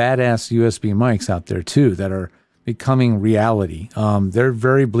badass USB mics out there too that are becoming reality. They're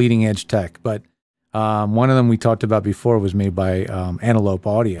very bleeding edge tech, but one of them we talked about before was made by Antelope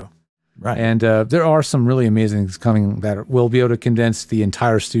Audio. Right. And there are some really amazing things coming that will be able to condense the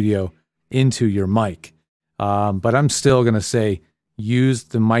entire studio into your mic. But I'm still going to say use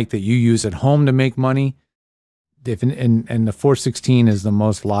the mic that you use at home to make money. And the 416 is the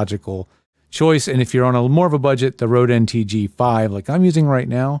most logical choice. And if you're on a more of a budget, the Rode NTG 5, like I'm using right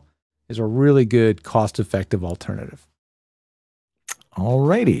now, is a really good cost-effective alternative. All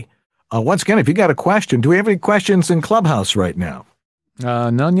righty. Once again, if you got a question, do we have any questions in Clubhouse right now?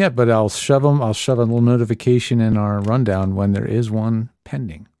 None yet, but I'll shove them. I'll shove a little notification in our rundown when there is one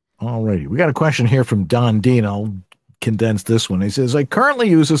pending. All righty. We got a question here from Don Dean. I'll condense this one. He says, I currently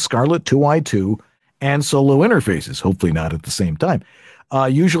use a Scarlett 2i2 and solo interfaces, hopefully not at the same time,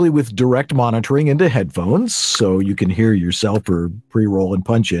 usually with direct monitoring into headphones, so you can hear yourself or pre-roll and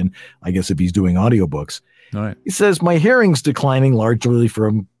punch in, I guess if he's doing audiobooks. All right. He says, my hearing's declining largely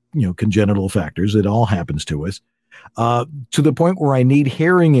from congenital factors. It all happens to us. To the point where I need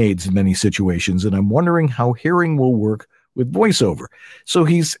hearing aids in many situations, and I'm wondering how hearing will work with VoiceOver. So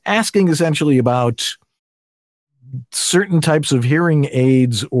he's asking essentially about certain types of hearing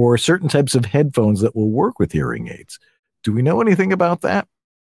aids or certain types of headphones that will work with hearing aids. Do we know anything about that?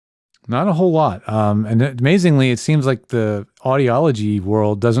 Not a whole lot. And amazingly, it seems like the audiology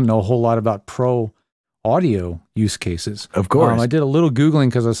world doesn't know a whole lot about pro audio use cases. Of course. I did a little Googling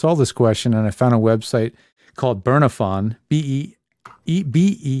because I saw this question and I found a website called Bernafon, B-E-R-N,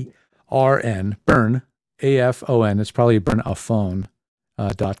 Burn, A-F-O-N. It's probably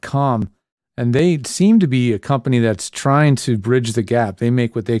burnaphone.com. And they seem to be a company that's trying to bridge the gap. They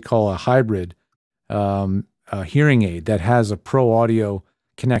make what they call a hybrid hearing aid that has a pro audio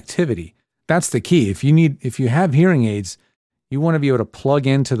connectivity. That's the key. If you have hearing aids, you want to be able to plug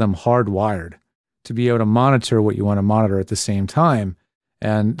into them hardwired to be able to monitor what you want to monitor at the same time.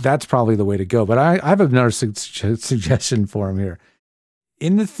 And that's probably the way to go. But I have another suggestion for him here.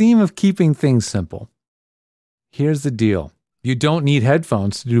 In the theme of keeping things simple, here's the deal. You don't need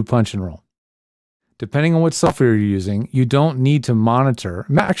headphones to do punch and roll. Depending on what software you're using, you don't need to monitor.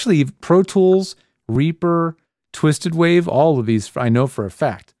 Actually, Pro Tools, Reaper, Twisted Wave, all of these, I know for a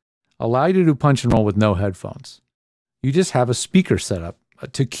fact, allow you to do punch and roll with no headphones. You just have a speaker set up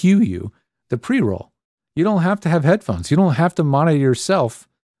to cue you the pre-roll. You don't have to have headphones. You don't have to monitor yourself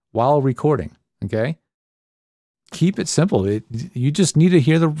while recording, okay? Keep it simple. You just need to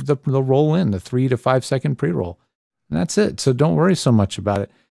hear the roll in, the 3 to 5 second pre-roll. And that's it. So don't worry so much about it.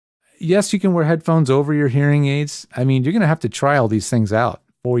 Yes, you can wear headphones over your hearing aids. I mean, you're going to have to try all these things out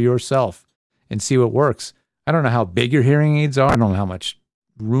for yourself and see what works. I don't know how big your hearing aids are. I don't know how much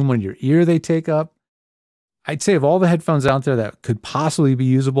room on your ear they take up. I'd say of all the headphones out there that could possibly be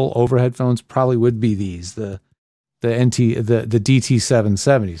usable over headphones, probably would be these, the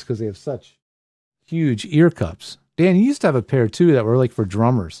DT770s, because they have such huge ear cups. Dan, you used to have a pair too that were like for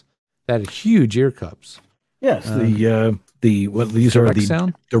drummers that had huge ear cups. Yes, these are the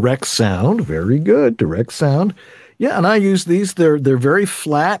sound? direct sound. Very good, direct sound. Yeah, and I use these. They're very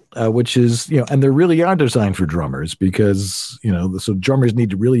flat, which is and they really are designed for drummers because so drummers need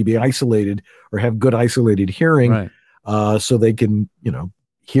to really be isolated or have good isolated hearing, right. So they can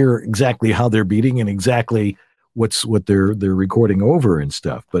hear exactly how they're beating and exactly what they're recording over and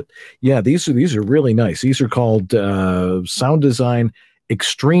stuff. But yeah, these are really nice. These are called Sound Design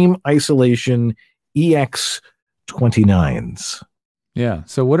Extreme Isolation EX29s. Yeah.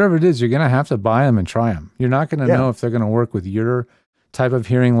 So whatever it is, you're going to have to buy them and try them. You're not going to know if they're going to work with your type of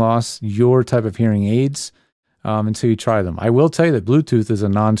hearing loss, your type of hearing aids, until you try them. I will tell you that Bluetooth is a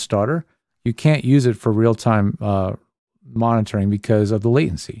non-starter. You can't use it for real-time monitoring because of the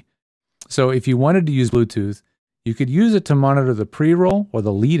latency. So if you wanted to use Bluetooth, you could use it to monitor the pre-roll or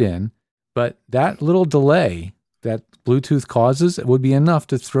the lead-in, but that little delay that Bluetooth causes would be enough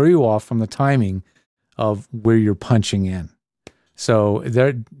to throw you off from the timing of where you're punching in. So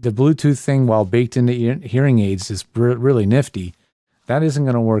the Bluetooth thing, while baked into hearing aids, is really nifty. That isn't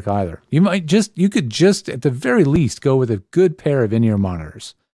going to work either. You could just at the very least go with a good pair of in-ear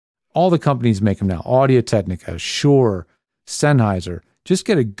monitors. All the companies make them now. Audio-Technica, Shure, Sennheiser. Just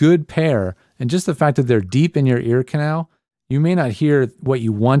get a good pair, and just the fact that they're deep in your ear canal, you may not hear what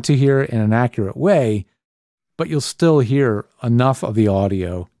you want to hear in an accurate way, but you'll still hear enough of the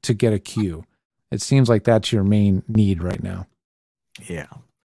audio to get a cue. It seems like that's your main need right now. Yeah.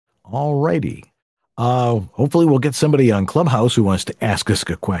 All righty. Hopefully we'll get somebody on Clubhouse who wants to ask us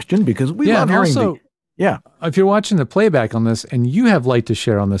a question because we love hearing also, if you're watching the playback on this and you have light to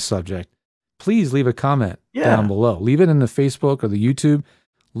share on this subject, please leave a comment down below. Leave it in the Facebook or the YouTube.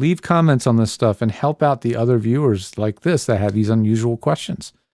 leave comments on this stuff and help out the other viewers like this that have these unusual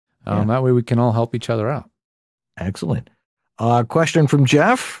questions. That way we can all help each other out. Excellent. Question from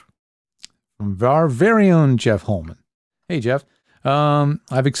Jeff. From our very own Jeff Holman. Hey, Jeff.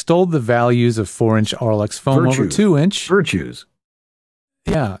 I've extolled the values of 4-inch Auralex foam over 2-inch. Virtues.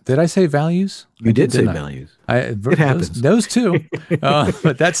 Yeah. Did I say values? You did say values. It happens. Those two.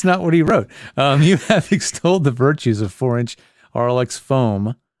 But that's not what he wrote. You have extolled the virtues of 4-inch Auralex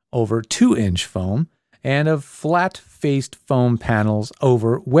foam over 2-inch foam and of flat-faced foam panels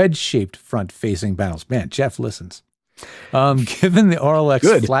over wedge-shaped front-facing panels. Man, Jeff listens. Given the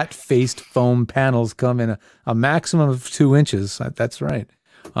Auralex flat-faced foam panels come in a maximum of 2 inches, that's right,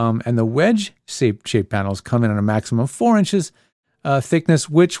 and the wedge-shaped panels come in at a maximum of 4 inches thickness,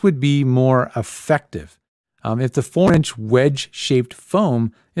 which would be more effective? If the 4-inch wedge-shaped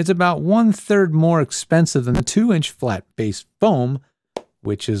foam is about 1/3 more expensive than the 2-inch flat-based foam,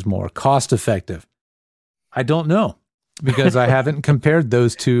 which is more cost-effective? I don't know, because I haven't compared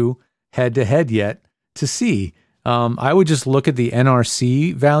those two head-to-head yet to see. I would just look at the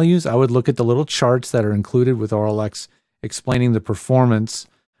NRC values. I would look at the little charts that are included with Auralex explaining the performance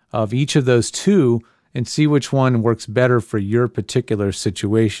of each of those two and see which one works better for your particular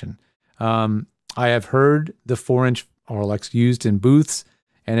situation. I have heard the 4-inch Auralex used in booths,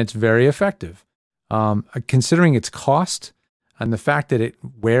 and it's very effective. Considering its cost and the fact that it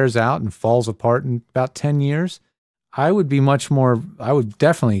wears out and falls apart in about 10 years, I would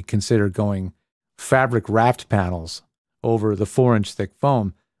definitely consider going fabric wrapped panels over the 4-inch thick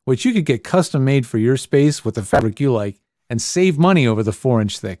foam, which you could get custom made for your space with the fabric you like and save money over the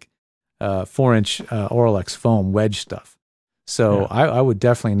 4-inch thick, 4-inch Auralex foam wedge stuff. So I would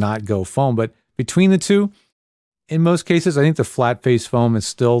definitely not go foam, but between the two, in most cases, I think the flat face foam is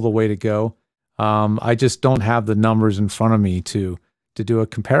still the way to go. I just don't have the numbers in front of me to do a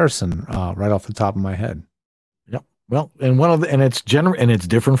comparison right off the top of my head. Yep. Well, and it's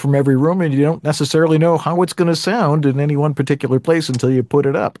different from every room, and you don't necessarily know how it's going to sound in any one particular place until you put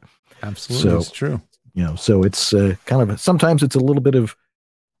it up. Absolutely, it's true. So it's kind of sometimes it's a little bit of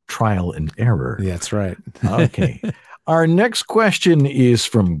trial and error. Yeah, that's right. Okay. Our next question is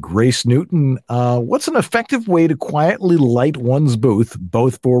from Grace Newton. What's an effective way to quietly light one's booth,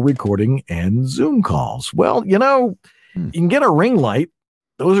 both for recording and Zoom calls? Well, you can get a ring light.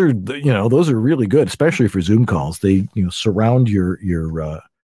 Those are really good, especially for Zoom calls. They, surround your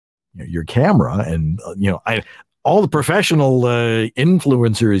camera, and all the professional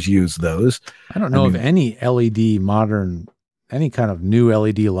influencers use those. I don't know of any LED any kind of new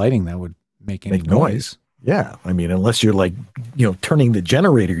LED lighting that would make any noise. Yeah, unless you're turning the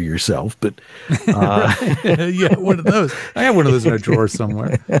generator yourself, but yeah, one of those. I have one of those in a drawer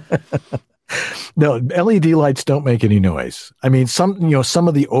somewhere. No, LED lights don't make any noise. Some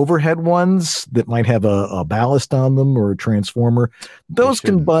of the overhead ones that might have a ballast on them or a transformer, those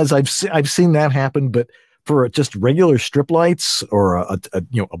can buzz. I've seen that happen, but for just regular strip lights or a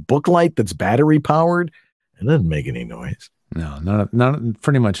book light that's battery powered, it doesn't make any noise. No,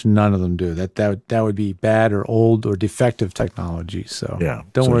 pretty much none of them do. That would be bad or old or defective technology. So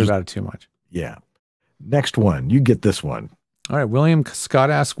don't worry about it too much. Yeah. Next one, you get this one. All right, William Scott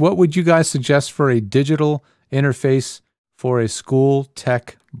asks, what would you guys suggest for a digital interface for a school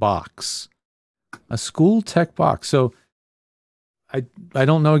tech box? A school tech box. So I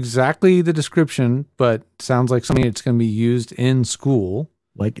don't know exactly the description, but sounds like something that's going to be used in school.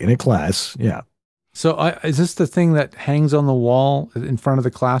 Like in a class, yeah. So is this the thing that hangs on the wall in front of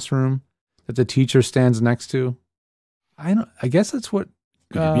the classroom that the teacher stands next to? I guess that's what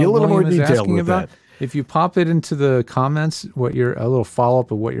be a little more detailed with that. If you pop it into the comments, a little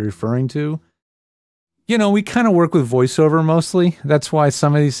follow-up of what you're referring to. We kind of work with voiceover mostly. That's why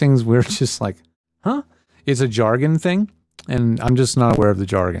some of these things we're just like, huh? It's a jargon thing, and I'm just not aware of the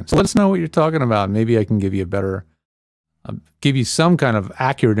jargon. So let us know what you're talking about. Maybe I can give you give you some kind of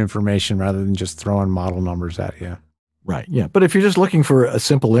accurate information rather than just throwing model numbers at you. Right. Yeah. But if you're just looking for a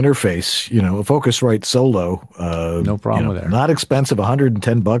simple interface, a Focusrite Solo, no problem there. Not expensive,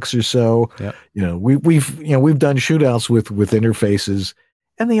 $110 or so. Yep. We've done shootouts with interfaces,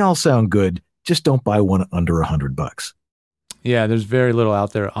 and they all sound good. Just don't buy one under $100. Yeah, there's very little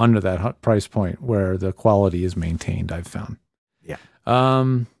out there under that price point where the quality is maintained, I've found. Yeah.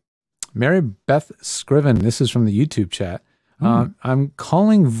 Mary Beth Scriven, this is from the YouTube chat. I'm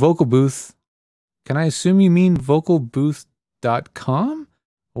calling Vocal Booth. Can I assume you mean vocalbooth.com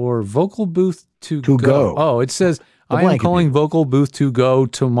or Vocal Booth to go? Oh, it says, I am calling vocal booth to go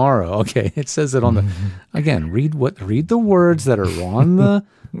tomorrow. Okay, it says it on the. Again, read the words that are on the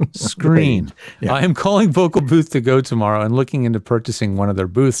screen. Right. Yeah. I am calling vocal booth to go tomorrow and looking into purchasing one of their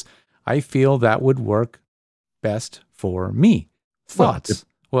booths. I feel that would work best for me. Thoughts?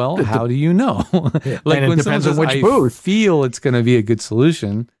 Well, how do you know? Like and it when depends on someone which says, booth. I feel it's going to be a good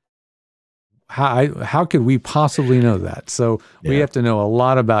solution. How could we possibly know that? So we have to know a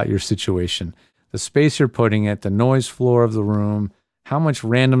lot about your situation, the space you're putting it, the noise floor of the room, how much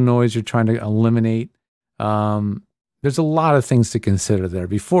random noise you're trying to eliminate. There's a lot of things to consider there.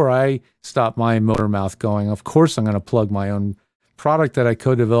 Before I stop my motor mouth going, of course, I'm going to plug my own product that I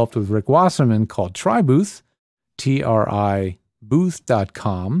co-developed with Rick Wasserman called TriBooth, TRIBooth.com.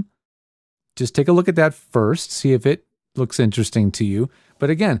 Just take a look at that first, see if it looks interesting to you. But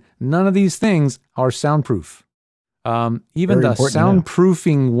again, none of these things are soundproof. Even Very the important,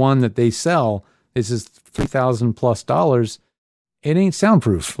 soundproofing one that they sell, this is $3,000+. It ain't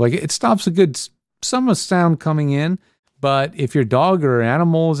soundproof. Like it stops some sound coming in, but if your dog or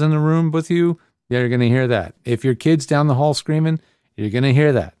animal is in the room with you, you're going to hear that. If your kid's down the hall screaming, you're going to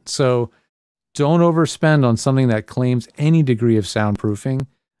hear that. So don't overspend on something that claims any degree of soundproofing.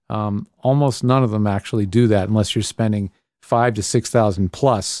 Almost none of them actually do that unless you're spending $5,000 to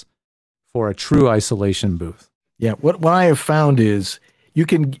 $6,000+ for a true isolation booth. Yeah, what I have found is you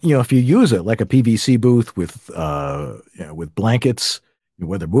can, if you use it like a PVC booth with blankets,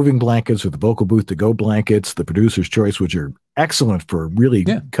 whether moving blankets or the vocal booth to go blankets, the producer's choice, which are excellent for really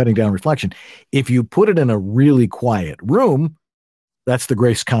cutting down reflection. If you put it in a really quiet room, that's the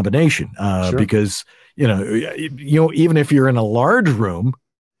greatest combination because, even if you're in a large room,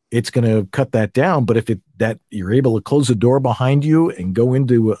 it's going to cut that down. But if you're able to close the door behind you and go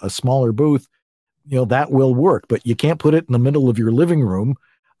into a smaller booth, that will work. But you can't put it in the middle of your living room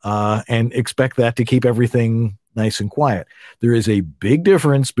and expect that to keep everything nice and quiet. There is a big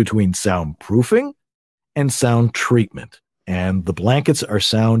difference between soundproofing and sound treatment. And the blankets are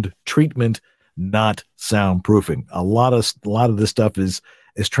sound treatment, not soundproofing. A lot of this stuff is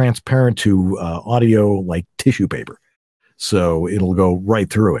transparent to audio like tissue paper. So it'll go right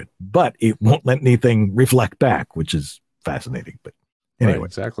through it, but it won't let anything reflect back, which is fascinating. But anyway, right,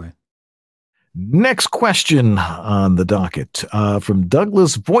 exactly. Next question on the docket from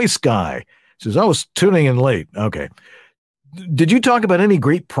Douglas Voice Guy. Says, I was tuning in late. Okay. Did you talk about any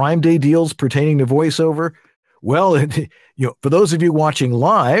great Prime Day deals pertaining to voiceover? Well, for those of you watching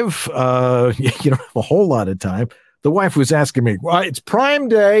live, you don't have a whole lot of time. The wife was asking me, well, it's Prime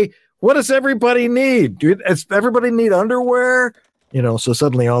Day. What does everybody need? Does everybody need underwear? So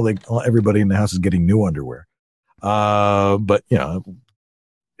suddenly everybody in the house is getting new underwear. But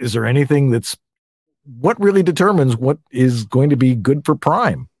is there anything what really determines what is going to be good for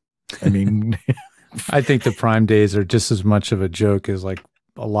Prime? I mean, I think the Prime days are just as much of a joke as like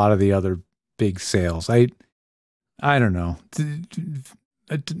a lot of the other big sales. I don't know.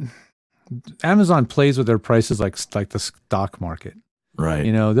 Amazon plays with their prices like the stock market. Right.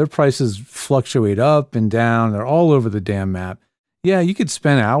 Their prices fluctuate up and down. They're all over the damn map. Yeah, you could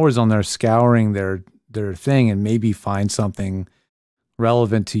spend hours on there scouring their thing and maybe find something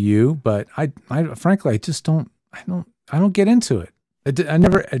relevant to you. But I frankly, I just don't get into it. I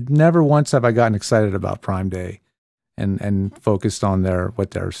never once have I gotten excited about Prime Day and focused on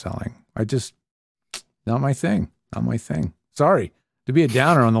what they're selling. Not my thing. Not my thing. Sorry to be a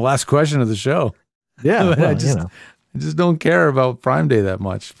downer on the last question of the show. Yeah. Well, I just don't care about Prime Day that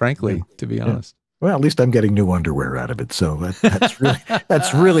much, frankly, to be honest. Well, at least I'm getting new underwear out of it. So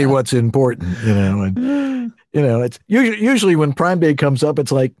that's really what's important, and, it's usually when Prime Day comes up,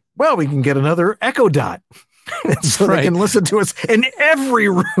 it's like, well, we can get another Echo Dot so they can listen to us in every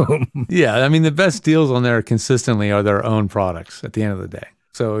room. Yeah. I mean, the best deals on there consistently are their own products at the end of the day.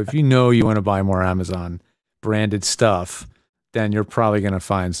 So if you want to buy more Amazon branded stuff, then you're probably going to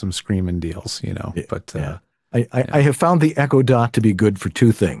find some screaming deals, but, I have found the Echo Dot to be good for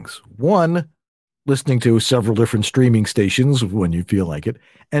two things. One, listening to several different streaming stations when you feel like it.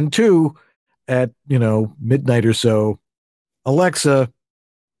 And two, at, midnight or so, Alexa,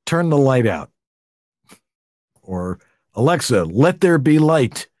 turn the light out. Or Alexa, let there be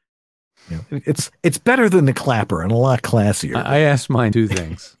light. It's better than the clapper and a lot classier. I ask mine two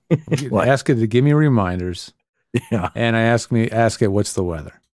things. I ask it to give me reminders. Yeah. And I ask it, what's the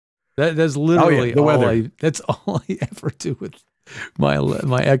weather? That's literally the weather. That's all I ever do with my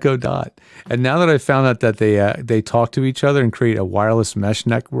Echo Dot. And now that I found out that they talk to each other and create a wireless mesh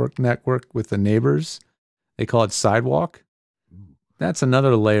network with the neighbors, they call it Sidewalk. That's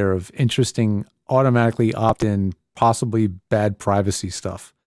another layer of interesting, automatically opt-in, possibly bad privacy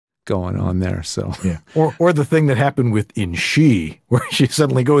stuff. going on there. So yeah, or the thing that happened with In She, where she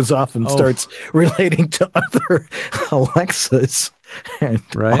suddenly goes off and starts relating to other Alexas, and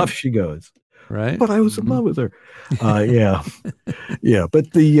off she goes. Right. But I was in love with her. Yeah. But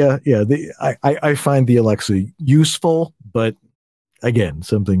I find the Alexa useful, but again,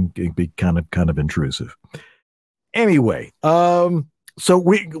 something can be kind of intrusive. Anyway, so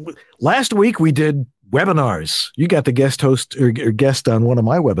last week we did webinars. You got the guest host or guest on one of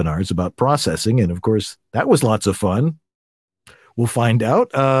my webinars about processing, and of course that was lots of fun. We'll find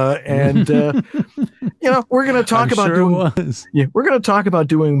out. And we're going to talk about we're going to talk about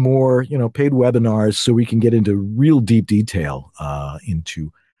doing more, paid webinars so we can get into real deep detail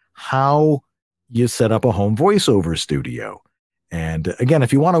into how you set up a home voiceover studio. And again,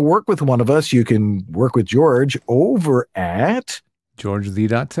 if you want to work with one of us, you can work with George over at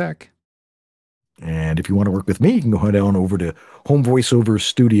GeorgeThe.tech. And if you want to work with me, you can go head on over to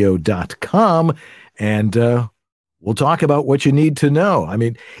homevoiceoverstudio.com and we'll talk about what you need to know. I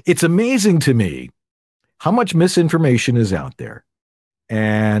mean, it's amazing to me how much misinformation is out there.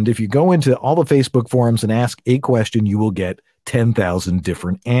 And if you go into all the Facebook forums and ask a question, you will get 10,000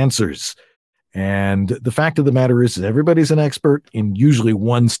 different answers. And the fact of the matter is everybody's an expert in usually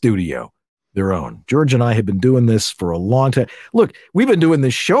one studio, their own. George and I have been doing this for a long time. Look, we've been doing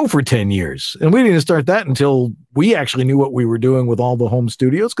this show for 10 years, and we didn't start that until we actually knew what we were doing with all the home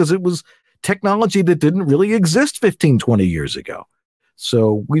studios, because it was technology that didn't really exist 15, 20 years ago.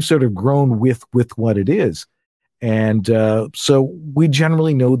 So we've sort of grown with what it is. And so we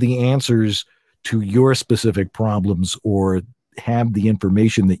generally know the answers to your specific problems or have the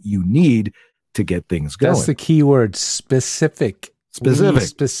information that you need to get things going. That's the key word, specific.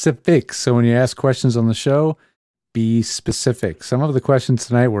 Specific. So when you ask questions on the show, be specific. Some of the questions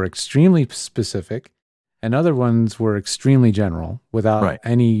tonight were extremely specific, and other ones were extremely general without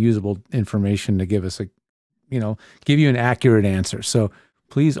any usable information to give us give you an accurate answer. So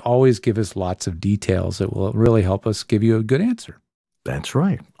please always give us lots of details. It will really help us give you a good answer. That's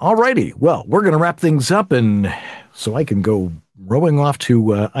right. All righty. Well, we're going to wrap things up, and so I can go rowing off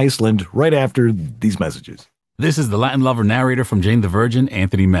to Iceland right after these messages. This is the Latin lover narrator from Jane the Virgin,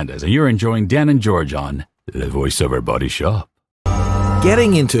 Anthony Mendez, and you're enjoying Dan and George on The VoiceOver Body Shop.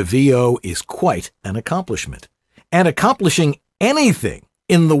 Getting into VO is quite an accomplishment, and accomplishing anything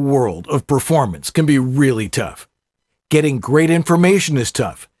in the world of performance can be really tough. Getting great information is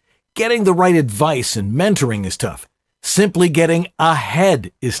tough. Getting the right advice and mentoring is tough. Simply getting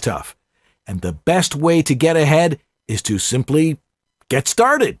ahead is tough. And the best way to get ahead is to simply get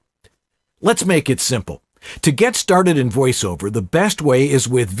started. Let's make it simple. To get started in VoiceOver, the best way is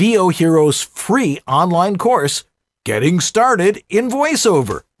with VOHeroes' free online course, Getting Started in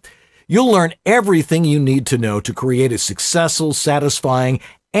VoiceOver. You'll learn everything you need to know to create a successful, satisfying,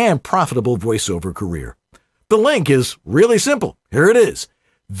 and profitable voiceover career. The link is really simple. Here it is,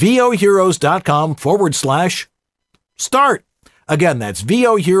 voheroes.com/start. Again, that's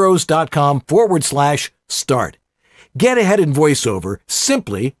voheroes.com/start. Get ahead in VoiceOver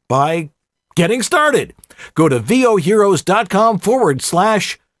simply by getting started. Go to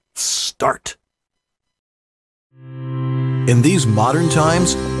voheroes.com/start. In these modern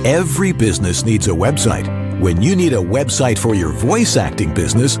times, every business needs a website. When you need a website for your voice acting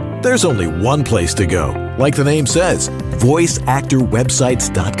business, there's only one place to go. Like the name says,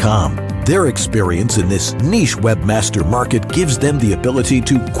 voiceactorwebsites.com. Their experience in this niche webmaster market gives them the ability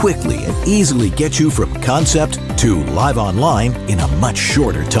to quickly and easily get you from concept to live online in a much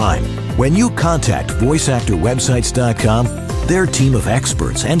shorter time. When you contact voiceactorwebsites.com, their team of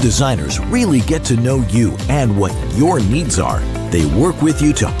experts and designers really get to know you and what your needs are. They work with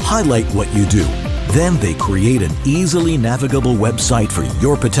you to highlight what you do. Then they create an easily navigable website for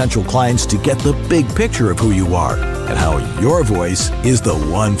your potential clients to get the big picture of who you are and how your voice is the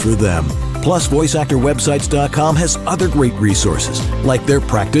one for them. Plus, VoiceActorWebsites.com has other great resources like their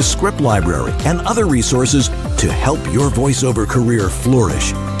practice script library and other resources to help your voiceover career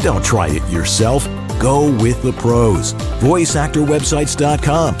flourish. Don't try it yourself. Go with the pros.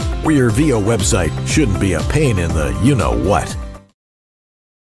 VoiceActorWebsites.com, where your VO website shouldn't be a pain in the you-know-what.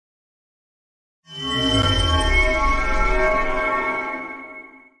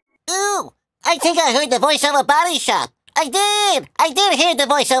 Ooh, I think I heard the VoiceOver Body Shop. I did hear the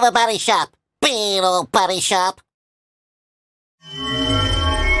VoiceOver Body Shop. Big old body shop.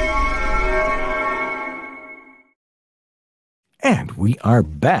 And we are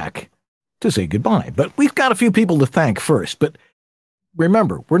back to say goodbye. But we've got a few people to thank first. But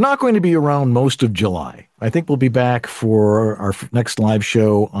remember, we're not going to be around most of July. I think we'll be back for our next live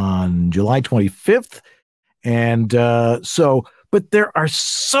show on July 25th. And so but there are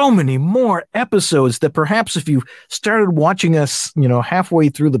so many more episodes that perhaps if you started watching us, halfway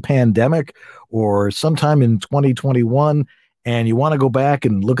through the pandemic or sometime in 2021, and you want to go back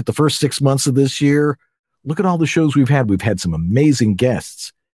and look at the first 6 months of this year, look at all the shows we've had. We've had some amazing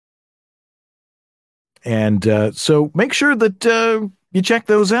guests. And so make sure that you check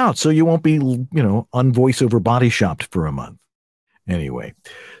those out so you won't be, unvoiceover body shopped for a month. Anyway,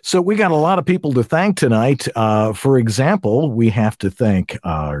 so we got a lot of people to thank tonight. For example, we have to thank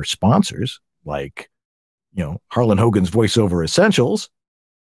our sponsors like, Harlan Hogan's VoiceOver Essentials.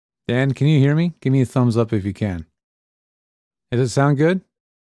 Dan, can you hear me? Give me a thumbs up if you can. Does it sound good?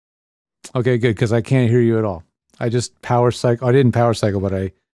 Okay, good, because I can't hear you at all. I just I didn't power cycle, but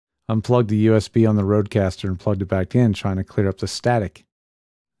I unplugged the USB on the Rodecaster and plugged it back in, trying to clear up the static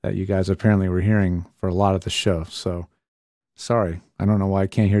that you guys apparently were hearing for a lot of the show. So sorry, I don't know why I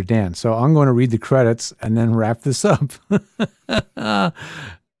can't hear Dan. So I'm going to read the credits and then wrap this up. I'm here.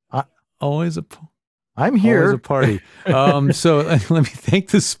 Always a party. So let me thank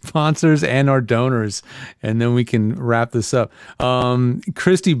the sponsors and our donors, and then we can wrap this up.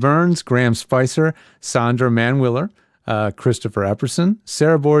 Christy Burns, Graham Spicer, Sandra Manwiller, Christopher Epperson,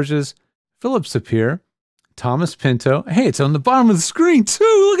 Sarah Borges, Philip Sapir, Thomas Pinto. Hey, it's on the bottom of the screen too.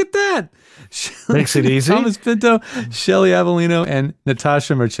 Look at that. Makes it easy. Thomas Pinto, Shelly Avellino, and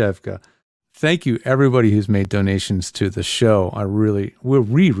Natasha Merchevka. Thank you, everybody who's made donations to the show. We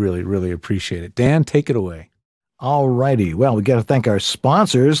really appreciate it. Dan, take it away. All righty. Well, we got to thank our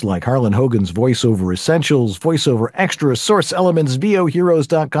sponsors like Harlan Hogan's VoiceOver Essentials, VoiceOverXtra, Sourceelements,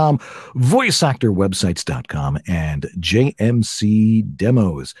 VOHeroes.com, VoiceActorWebsites.com, and JMC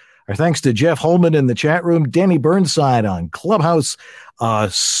Demos. Our thanks to Jeff Holman in the chat room, Danny Burnside on Clubhouse,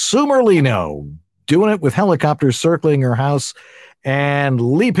 Sumerlino doing it with helicopters circling her house, and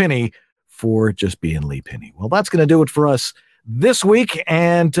Lee Penny for just being Lee Penny. Well, that's going to do it for us this week,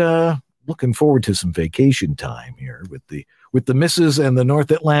 and looking forward to some vacation time here with the missus and the North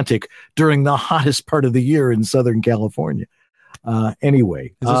Atlantic during the hottest part of the year in Southern California.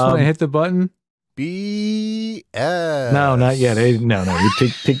 Anyway. Is this when I hit the button? BS. No, not yet. No, you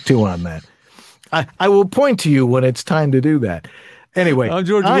take two on that. I will point to you when it's time to do that. Anyway. I'm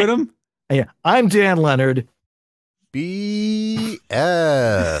George Whittam. Yeah, I'm Dan Lenard. BS.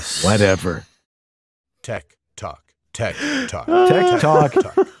 Whatever. Tech Talk. Tech Talk. Tech Talk.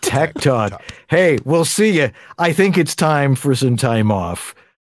 Tech Talk. Hey, we'll see you. I think it's time for some time off.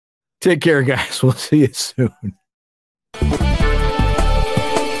 Take care, guys. We'll see you soon.